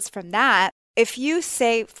backwards from that, if you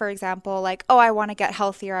say, for example, like, oh, I want to get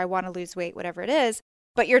healthier, I want to lose weight, whatever it is,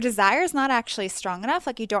 but your desire is not actually strong enough,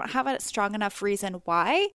 like you don't have a strong enough reason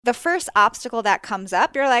why, the first obstacle that comes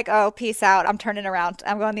up, you're like, oh, peace out, I'm turning around,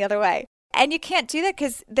 I'm going the other way. And you can't do that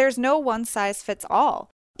because there's no one size fits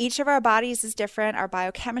all. Each of our bodies is different, our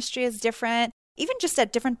biochemistry is different, even just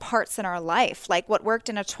at different parts in our life. Like what worked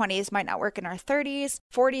in our 20s might not work in our 30s,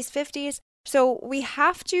 40s, 50s. So we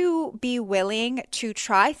have to be willing to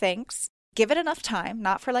try things. Give it enough time,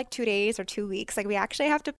 not for like 2 days or 2 weeks. Like we actually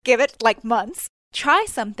have to give it like months try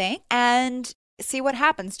something and see what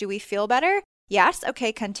happens. Do we feel better? Yes.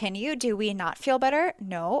 Okay, continue. Do we not feel better?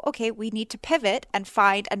 No. Okay, we need to pivot and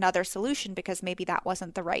find another solution because maybe that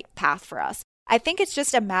wasn't the right path for us. I think it's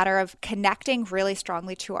just a matter of connecting really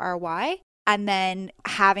strongly to our why and then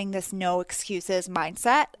having this no excuses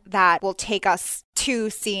mindset that will take us to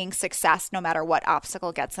seeing success no matter what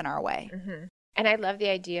obstacle gets in our way. Mm-hmm. And I love the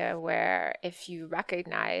idea where if you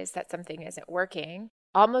recognize that something isn't working,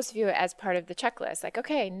 almost view it as part of the checklist. Like,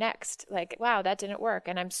 okay, next. Like, wow, that didn't work.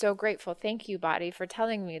 And I'm so grateful. Thank you, body, for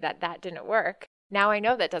telling me that that didn't work. Now I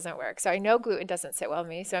know that doesn't work. So I know gluten doesn't sit well with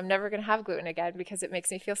me. So I'm never going to have gluten again because it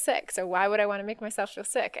makes me feel sick. So why would I want to make myself feel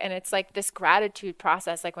sick? And it's like this gratitude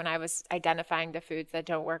process. Like when I was identifying the foods that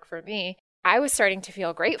don't work for me, I was starting to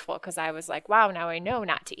feel grateful because I was like, wow, now I know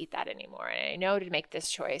not to eat that anymore. And I know to make this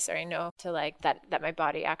choice, or I know to like that my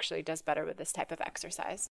body actually does better with this type of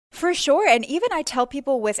exercise. For sure. And even I tell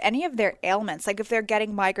people with any of their ailments, like if they're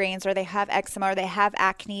getting migraines or they have eczema or they have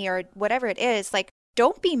acne or whatever it is, like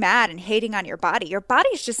don't be mad and hating on your body. Your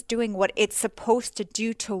body's just doing what it's supposed to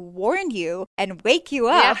do to warn you and wake you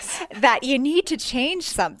up that you need to change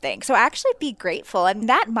something. So actually be grateful. And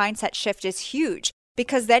that mindset shift is huge.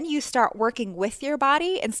 Because then you start working with your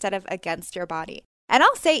body instead of against your body. And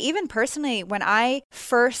I'll say, even personally, when I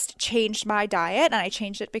first changed my diet, and I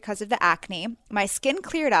changed it because of the acne, my skin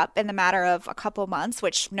cleared up in the matter of a couple months,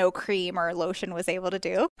 which no cream or lotion was able to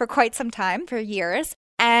do for quite some time, for years.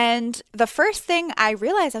 And the first thing I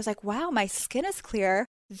realized, I was like, wow, my skin is clear.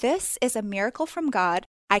 This is a miracle from God.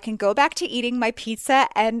 I can go back to eating my pizza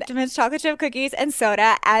and chocolate chip cookies and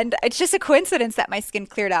soda. And it's just a coincidence that my skin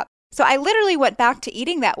cleared up. So I literally went back to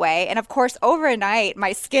eating that way. And of course, overnight,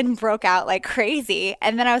 my skin broke out like crazy.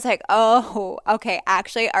 And then I was like, oh, okay,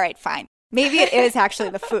 actually, all right, fine. Maybe it is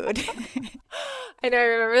actually the food. And I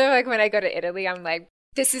remember like when I go to Italy, I'm like,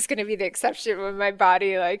 this is going to be the exception when my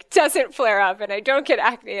body like doesn't flare up and I don't get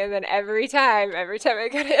acne. And then every time I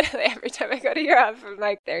go to Italy, every time I go to Europe, I'm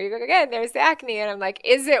like, there you go again, there's the acne. And I'm like,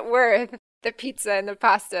 is it worth the pizza and the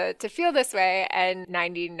pasta to feel this way? And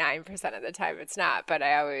 99% of the time it's not. But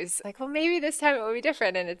I always like, well, maybe this time it will be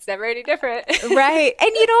different, and it's never any different. Right.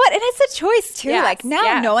 And you know what? And it's a choice too. Yes. Like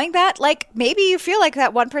now knowing that, like maybe you feel like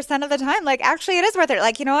that 1% of the time, like actually it is worth it.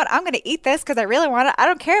 Like, you know what? I'm going to eat this because I really want it. I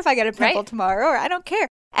don't care if I get a pimple tomorrow, or I don't care.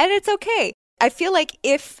 And it's okay. I feel like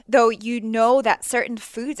if, though, you know that certain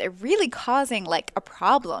foods are really causing like a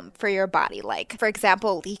problem for your body, like, for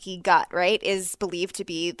example, leaky gut, right, is believed to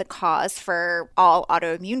be the cause for all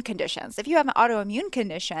autoimmune conditions. If you have an autoimmune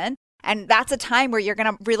condition, and that's a time where you're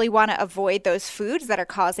going to really want to avoid those foods that are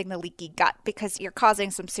causing the leaky gut because you're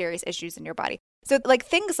causing some serious issues in your body. So like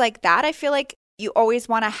things like that, I feel like you always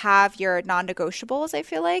want to have your non-negotiables, I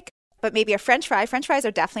feel like. But maybe a French fry. French fries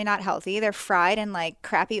are definitely not healthy. They're fried in like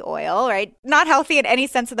crappy oil, right? Not healthy in any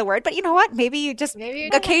sense of the word. But you know what? Maybe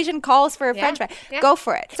occasion calls for a French fry. Yeah. Go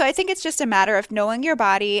for it. So I think it's just a matter of knowing your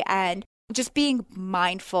body and just being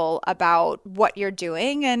mindful about what you're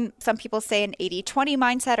doing. And some people say an 80-20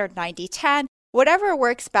 mindset or 90-10. Whatever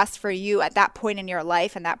works best for you at that point in your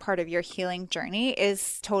life and that part of your healing journey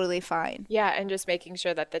is totally fine. Yeah, and just making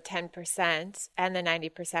sure that the 10% and the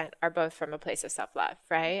 90% are both from a place of self-love,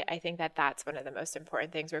 right? I think that that's one of the most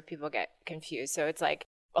important things where people get confused. So it's like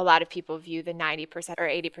a lot of people view the 90% or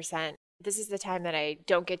 80%. This is the time that I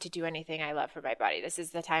don't get to do anything I love for my body. This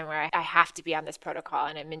is the time where I have to be on this protocol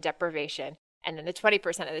and I'm in deprivation. And then the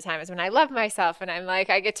 20% of the time is when I love myself and I'm like,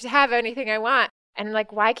 I get to have anything I want. And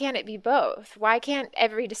like, why can't it be both? Why can't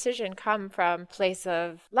every decision come from a place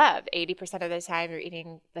of love? 80% of the time you're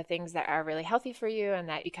eating the things that are really healthy for you and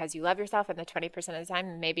that because you love yourself, and the 20% of the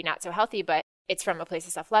time maybe not so healthy, but it's from a place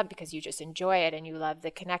of self-love because you just enjoy it and you love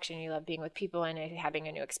the connection, you love being with people and having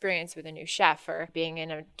a new experience with a new chef or being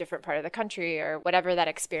in a different part of the country or whatever that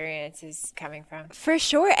experience is coming from. For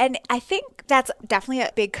sure. And I think that's definitely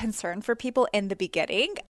a big concern for people in the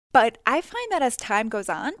beginning. But I find that as time goes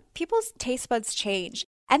on, people's taste buds change.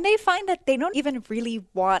 And they find that they don't even really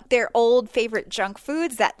want their old favorite junk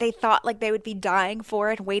foods that they thought like they would be dying for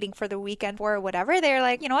and waiting for the weekend for or whatever. They're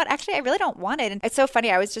like, you know what, actually, I really don't want it. And it's so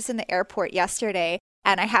funny. I was just in the airport yesterday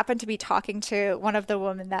and I happened to be talking to one of the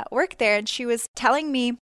women that worked there. And she was telling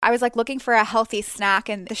me, I was like looking for a healthy snack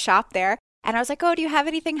in the shop there. And I was like, oh, do you have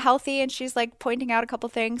anything healthy? And she's like pointing out a couple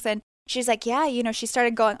things. And she's like, yeah, you know, she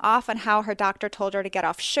started going off on how her doctor told her to get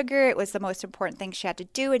off sugar. It was the most important thing she had to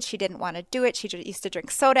do, and she didn't want to do it. She just used to drink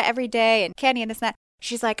soda every day and candy and this and that.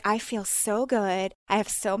 She's like, I feel so good. I have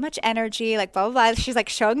so much energy, like blah, blah, blah. She's like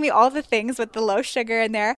showing me all the things with the low sugar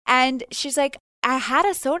in there. And she's like, I had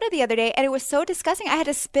a soda the other day and it was so disgusting. I had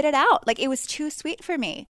to spit it out. Like it was too sweet for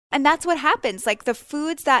me. And that's what happens. Like the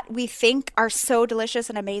foods that we think are so delicious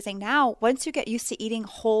and amazing now, once you get used to eating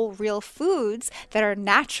whole, real foods that are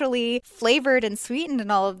naturally flavored and sweetened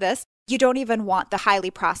and all of this, you don't even want the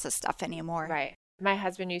highly processed stuff anymore. Right. My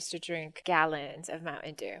husband used to drink gallons of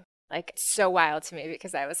Mountain Dew. Like, it's so wild to me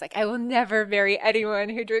because I was like, I will never marry anyone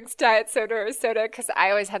who drinks diet soda or soda, because I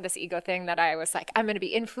always had this ego thing that I was like, I'm going to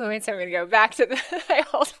be influenced. I'm going to go back to my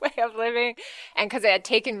old way of living. And because it had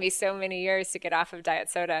taken me so many years to get off of diet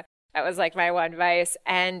soda, that was like my one vice.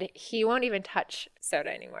 And he won't even touch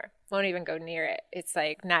soda anymore. Won't even go near it. It's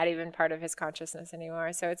like not even part of his consciousness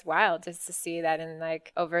anymore. So it's wild just to see that in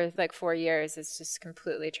like over like 4 years, it's just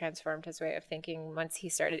completely transformed his way of thinking once he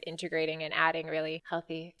started integrating and adding really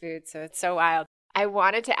healthy food. So it's so wild. I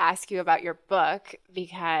wanted to ask you about your book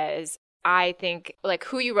because I think like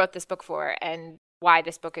who you wrote this book for and why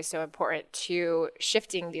this book is so important to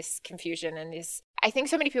shifting this confusion and this. I think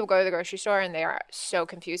so many people go to the grocery store and they are so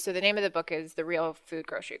confused. So the name of the book is The Real Food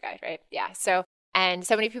Grocery Guide, right? Yeah. And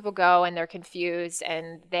so many people go and they're confused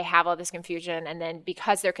and they have all this confusion. And then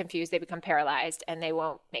because they're confused, they become paralyzed and they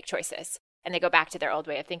won't make choices. And they go back to their old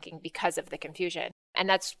way of thinking because of the confusion. And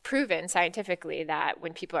that's proven scientifically that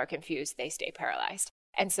when people are confused, they stay paralyzed.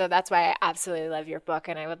 And so that's why I absolutely love your book.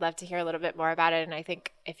 And I would love to hear a little bit more about it. And I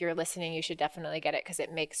think if you're listening, you should definitely get it because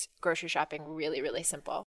it makes grocery shopping really, really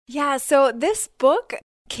simple. Yeah. So this book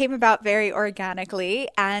came about very organically.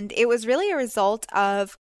 And it was really a result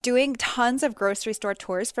of doing tons of grocery store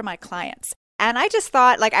tours for my clients. And I just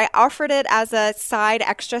thought, like, I offered it as a side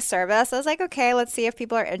extra service. I was like, okay, let's see if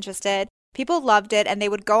people are interested. People loved it, and they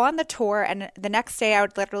would go on the tour, and the next day I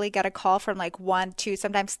would literally get a call from like 1, 2,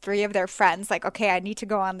 sometimes 3 of their friends, like, okay, I need to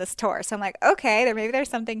go on this tour. So I'm like, okay, maybe there's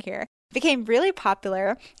something here. It became really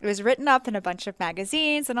popular. It was written up in a bunch of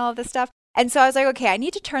magazines and all of this stuff. And so I was like, okay, I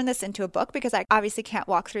need to turn this into a book because I obviously can't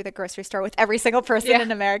walk through the grocery store with every single person in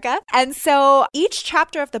America. And so each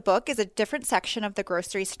chapter of the book is a different section of the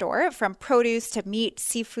grocery store, from produce to meat,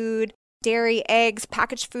 seafood, dairy, eggs,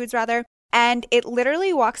 packaged foods rather. And it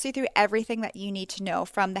literally walks you through everything that you need to know,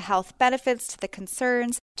 from the health benefits to the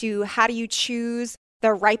concerns to how do you choose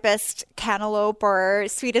the ripest cantaloupe or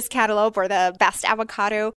sweetest cantaloupe or the best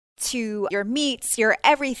avocado, to your meats, your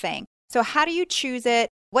everything. So how do you choose it?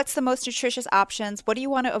 What's the most nutritious options? What do you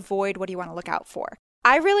want to avoid? What do you want to look out for?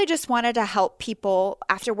 I really just wanted to help people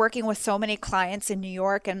after working with so many clients in New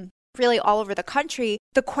York and really all over the country.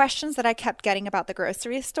 The questions that I kept getting about the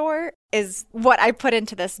grocery store is what I put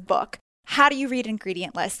into this book. How do you read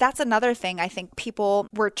ingredient lists? That's another thing I think people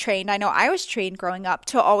were trained. I know I was trained growing up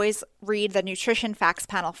to always read the nutrition facts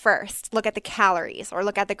panel first, look at the calories or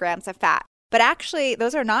look at the grams of fat. But actually,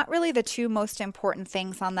 those are not really the two most important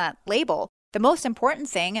things on that label. The most important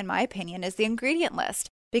thing, in my opinion, is the ingredient list,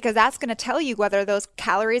 because that's going to tell you whether those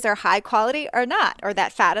calories are high quality or not, or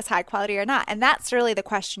that fat is high quality or not. And that's really the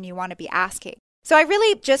question you want to be asking. So I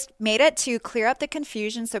really just made it to clear up the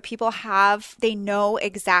confusion so people they know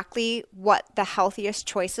exactly what the healthiest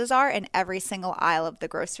choices are in every single aisle of the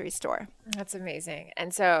grocery store. That's amazing.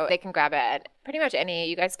 And so they can grab it at pretty much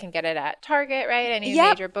you guys can get it at Target, right? Any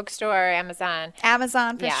major bookstore, Amazon.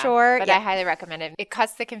 Amazon for sure. But I highly recommend it. It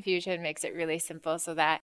cuts the confusion, makes it really simple so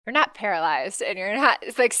that you're not paralyzed and you're not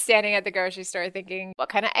like standing at the grocery store thinking, what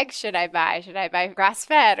kind of eggs should I buy? Should I buy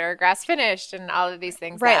grass-fed or grass-finished and all of these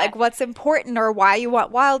things? Right, like what's important or why you want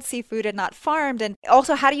wild seafood and not farmed. And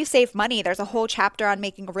also, how do you save money? There's a whole chapter on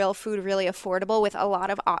making real food really affordable with a lot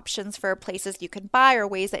of options for places you can buy or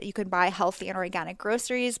ways that you can buy healthy and organic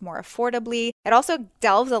groceries more affordably. It also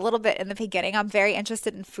delves a little bit in the beginning. I'm very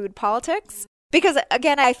interested in food politics. Because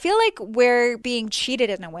again, I feel like we're being cheated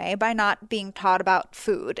in a way by not being taught about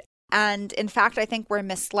food. And in fact, I think we're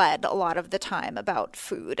misled a lot of the time about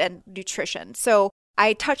food and nutrition. So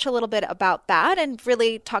I touch a little bit about that and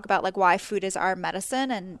really talk about like why food is our medicine,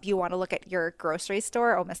 and you want to look at your grocery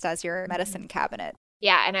store almost as your medicine cabinet.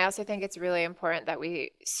 Yeah, and I also think it's really important that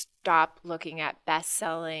we stop looking at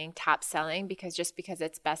best-selling, top-selling, because just because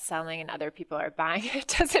it's best-selling and other people are buying it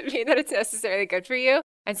doesn't mean that it's necessarily good for you.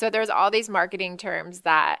 And so there's all these marketing terms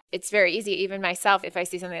that it's very easy, even myself, if I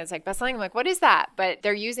see something that's like best-selling, I'm like, what is that? But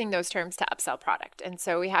they're using those terms to upsell product. And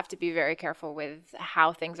so we have to be very careful with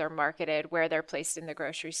how things are marketed, where they're placed in the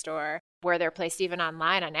grocery store, where they're placed even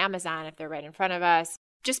online on Amazon if they're right in front of us.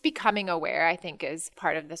 Just becoming aware, I think, is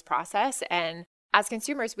part of this process. And as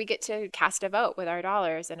consumers, we get to cast a vote with our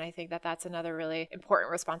dollars. And I think that that's another really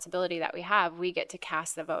important responsibility that we have. We get to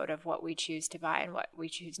cast the vote of what we choose to buy and what we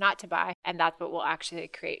choose not to buy. And that's what will actually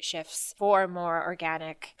create shifts for more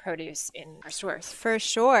organic produce in our stores. For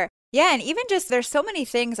sure. Yeah. And even just there's so many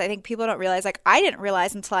things I think people don't realize. Like I didn't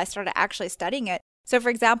realize until I started actually studying it. So for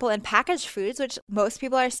example, in packaged foods, which most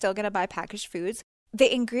people are still going to buy packaged foods,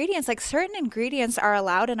 the ingredients, like certain ingredients are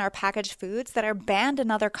allowed in our packaged foods that are banned in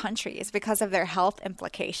other countries because of their health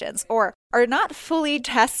implications or are not fully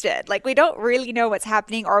tested. Like we don't really know what's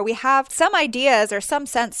happening, or we have some ideas or some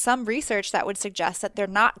research that would suggest that they're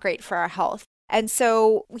not great for our health. And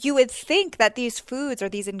so you would think that these foods or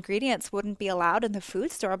these ingredients wouldn't be allowed in the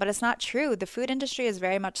food store, but it's not true. The food industry is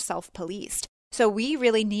very much self-policed. So we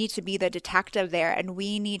really need to be the detective there, and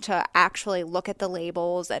we need to actually look at the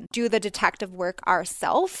labels and do the detective work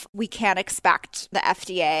ourselves. We can't expect the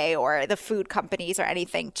FDA or the food companies or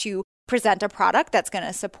anything to present a product that's going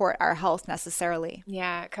to support our health necessarily.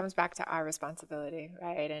 Yeah, it comes back to our responsibility,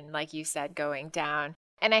 right? And like you said, going down.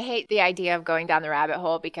 And I hate the idea of going down the rabbit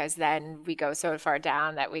hole, because then we go so far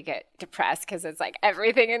down that we get depressed because it's like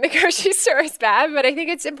everything in the grocery store is bad. But I think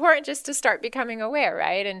it's important just to start becoming aware,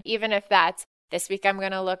 right? And even if that's this week, I'm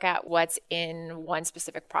going to look at what's in one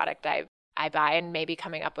specific product I buy and maybe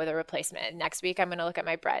coming up with a replacement. Next week, I'm going to look at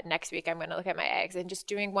my bread. Next week, I'm going to look at my eggs, and just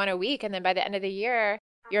doing one a week. And then by the end of the year,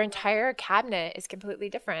 your entire cabinet is completely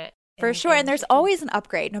different. For sure. And there's always an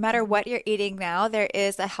upgrade. No matter what you're eating now, there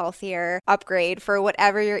is a healthier upgrade for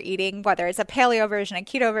whatever you're eating, whether it's a paleo version, a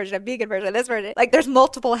keto version, a vegan version, this version. Like there's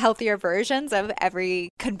multiple healthier versions of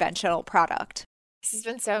every conventional product. This has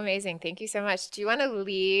been so amazing. Thank you so much. Do you want to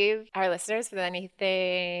leave our listeners with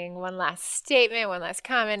anything, one last statement, one last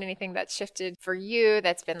comment, anything that's shifted for you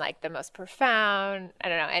that's been like the most profound? I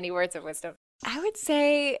don't know, any words of wisdom? I would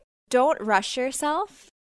say don't rush yourself.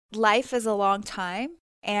 Life is a long time,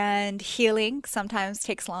 and healing sometimes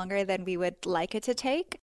takes longer than we would like it to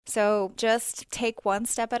take. So just take one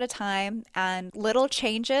step at a time, and little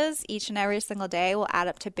changes each and every single day will add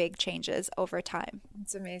up to big changes over time.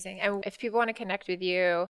 It's amazing. And if people want to connect with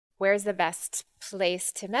you, where's the best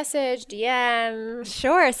place to message, DM?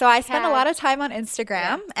 Sure. So I spend a lot of time on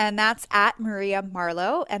Instagram, and that's at Maria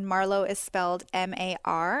Marlowe. And Marlowe is spelled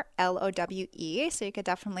Marlowe. So you could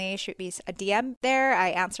definitely shoot me a DM there. I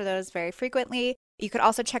answer those very frequently. You could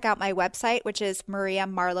also check out my website, which is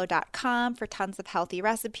mariamarlowe.com, for tons of healthy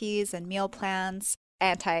recipes and meal plans,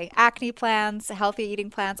 anti-acne plans, healthy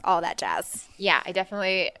eating plans, all that jazz. Yeah, I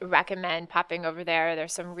definitely recommend popping over there.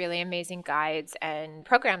 There's some really amazing guides and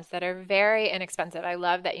programs that are very inexpensive. I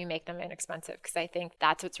love that you make them inexpensive, because I think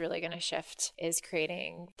that's what's really going to shift, is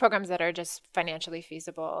creating programs that are just financially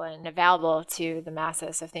feasible and available to the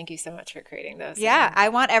masses. So thank you so much for creating those. Yeah, I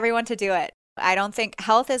want everyone to do it. I don't think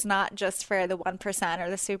health is not just for the 1% or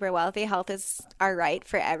the super wealthy. Health is our right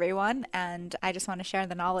for everyone. And I just want to share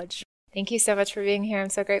the knowledge. Thank you so much for being here. I'm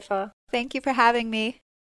so grateful. Thank you for having me.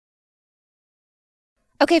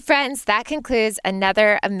 Okay, friends, that concludes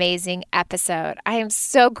another amazing episode. I am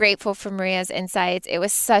so grateful for Maria's insights. It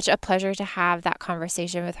was such a pleasure to have that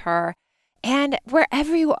conversation with her. And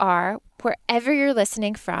wherever you are, wherever you're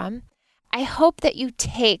listening from, I hope that you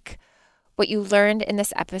take what you learned in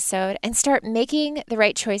this episode and start making the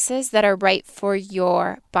right choices that are right for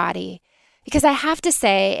your body. Because I have to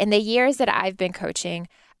say, in the years that I've been coaching,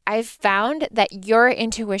 I've found that your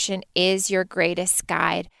intuition is your greatest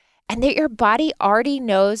guide, and that your body already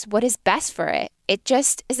knows what is best for it. It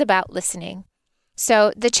just is about listening.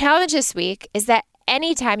 So the challenge this week is that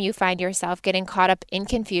anytime you find yourself getting caught up in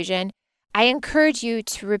confusion, I encourage you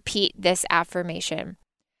to repeat this affirmation.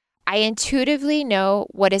 I intuitively know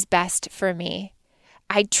what is best for me.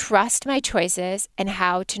 I trust my choices and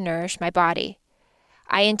how to nourish my body.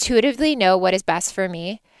 I intuitively know what is best for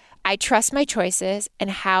me. I trust my choices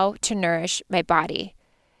and how to nourish my body.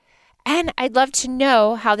 And I'd love to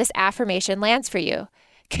know how this affirmation lands for you.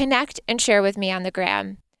 Connect and share with me on the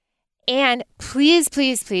gram. And please,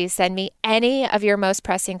 please, please send me any of your most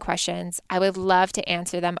pressing questions. I would love to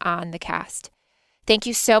answer them on the cast. Thank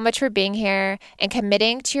you so much for being here and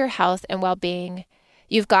committing to your health and well-being.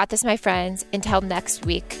 You've got this, my friends. Until next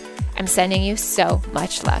week, I'm sending you so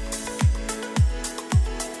much love.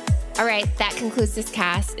 All right, that concludes this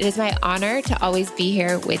cast. It is my honor to always be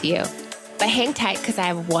here with you. But hang tight, because I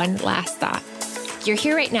have one last thought. You're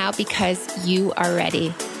here right now because you are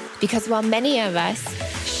ready. Because while many of us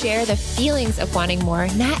share the feelings of wanting more,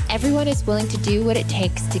 not everyone is willing to do what it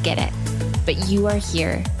takes to get it. But you are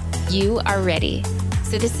here. You are ready.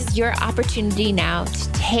 So this is your opportunity now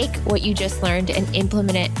to take what you just learned and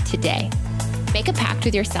implement it today. Make a pact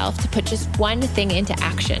with yourself to put just one thing into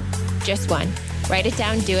action. Just one. Write it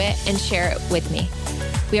down, do it, and share it with me.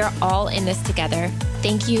 We are all in this together.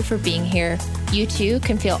 Thank you for being here. You too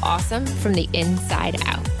can feel awesome from the inside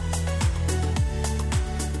out.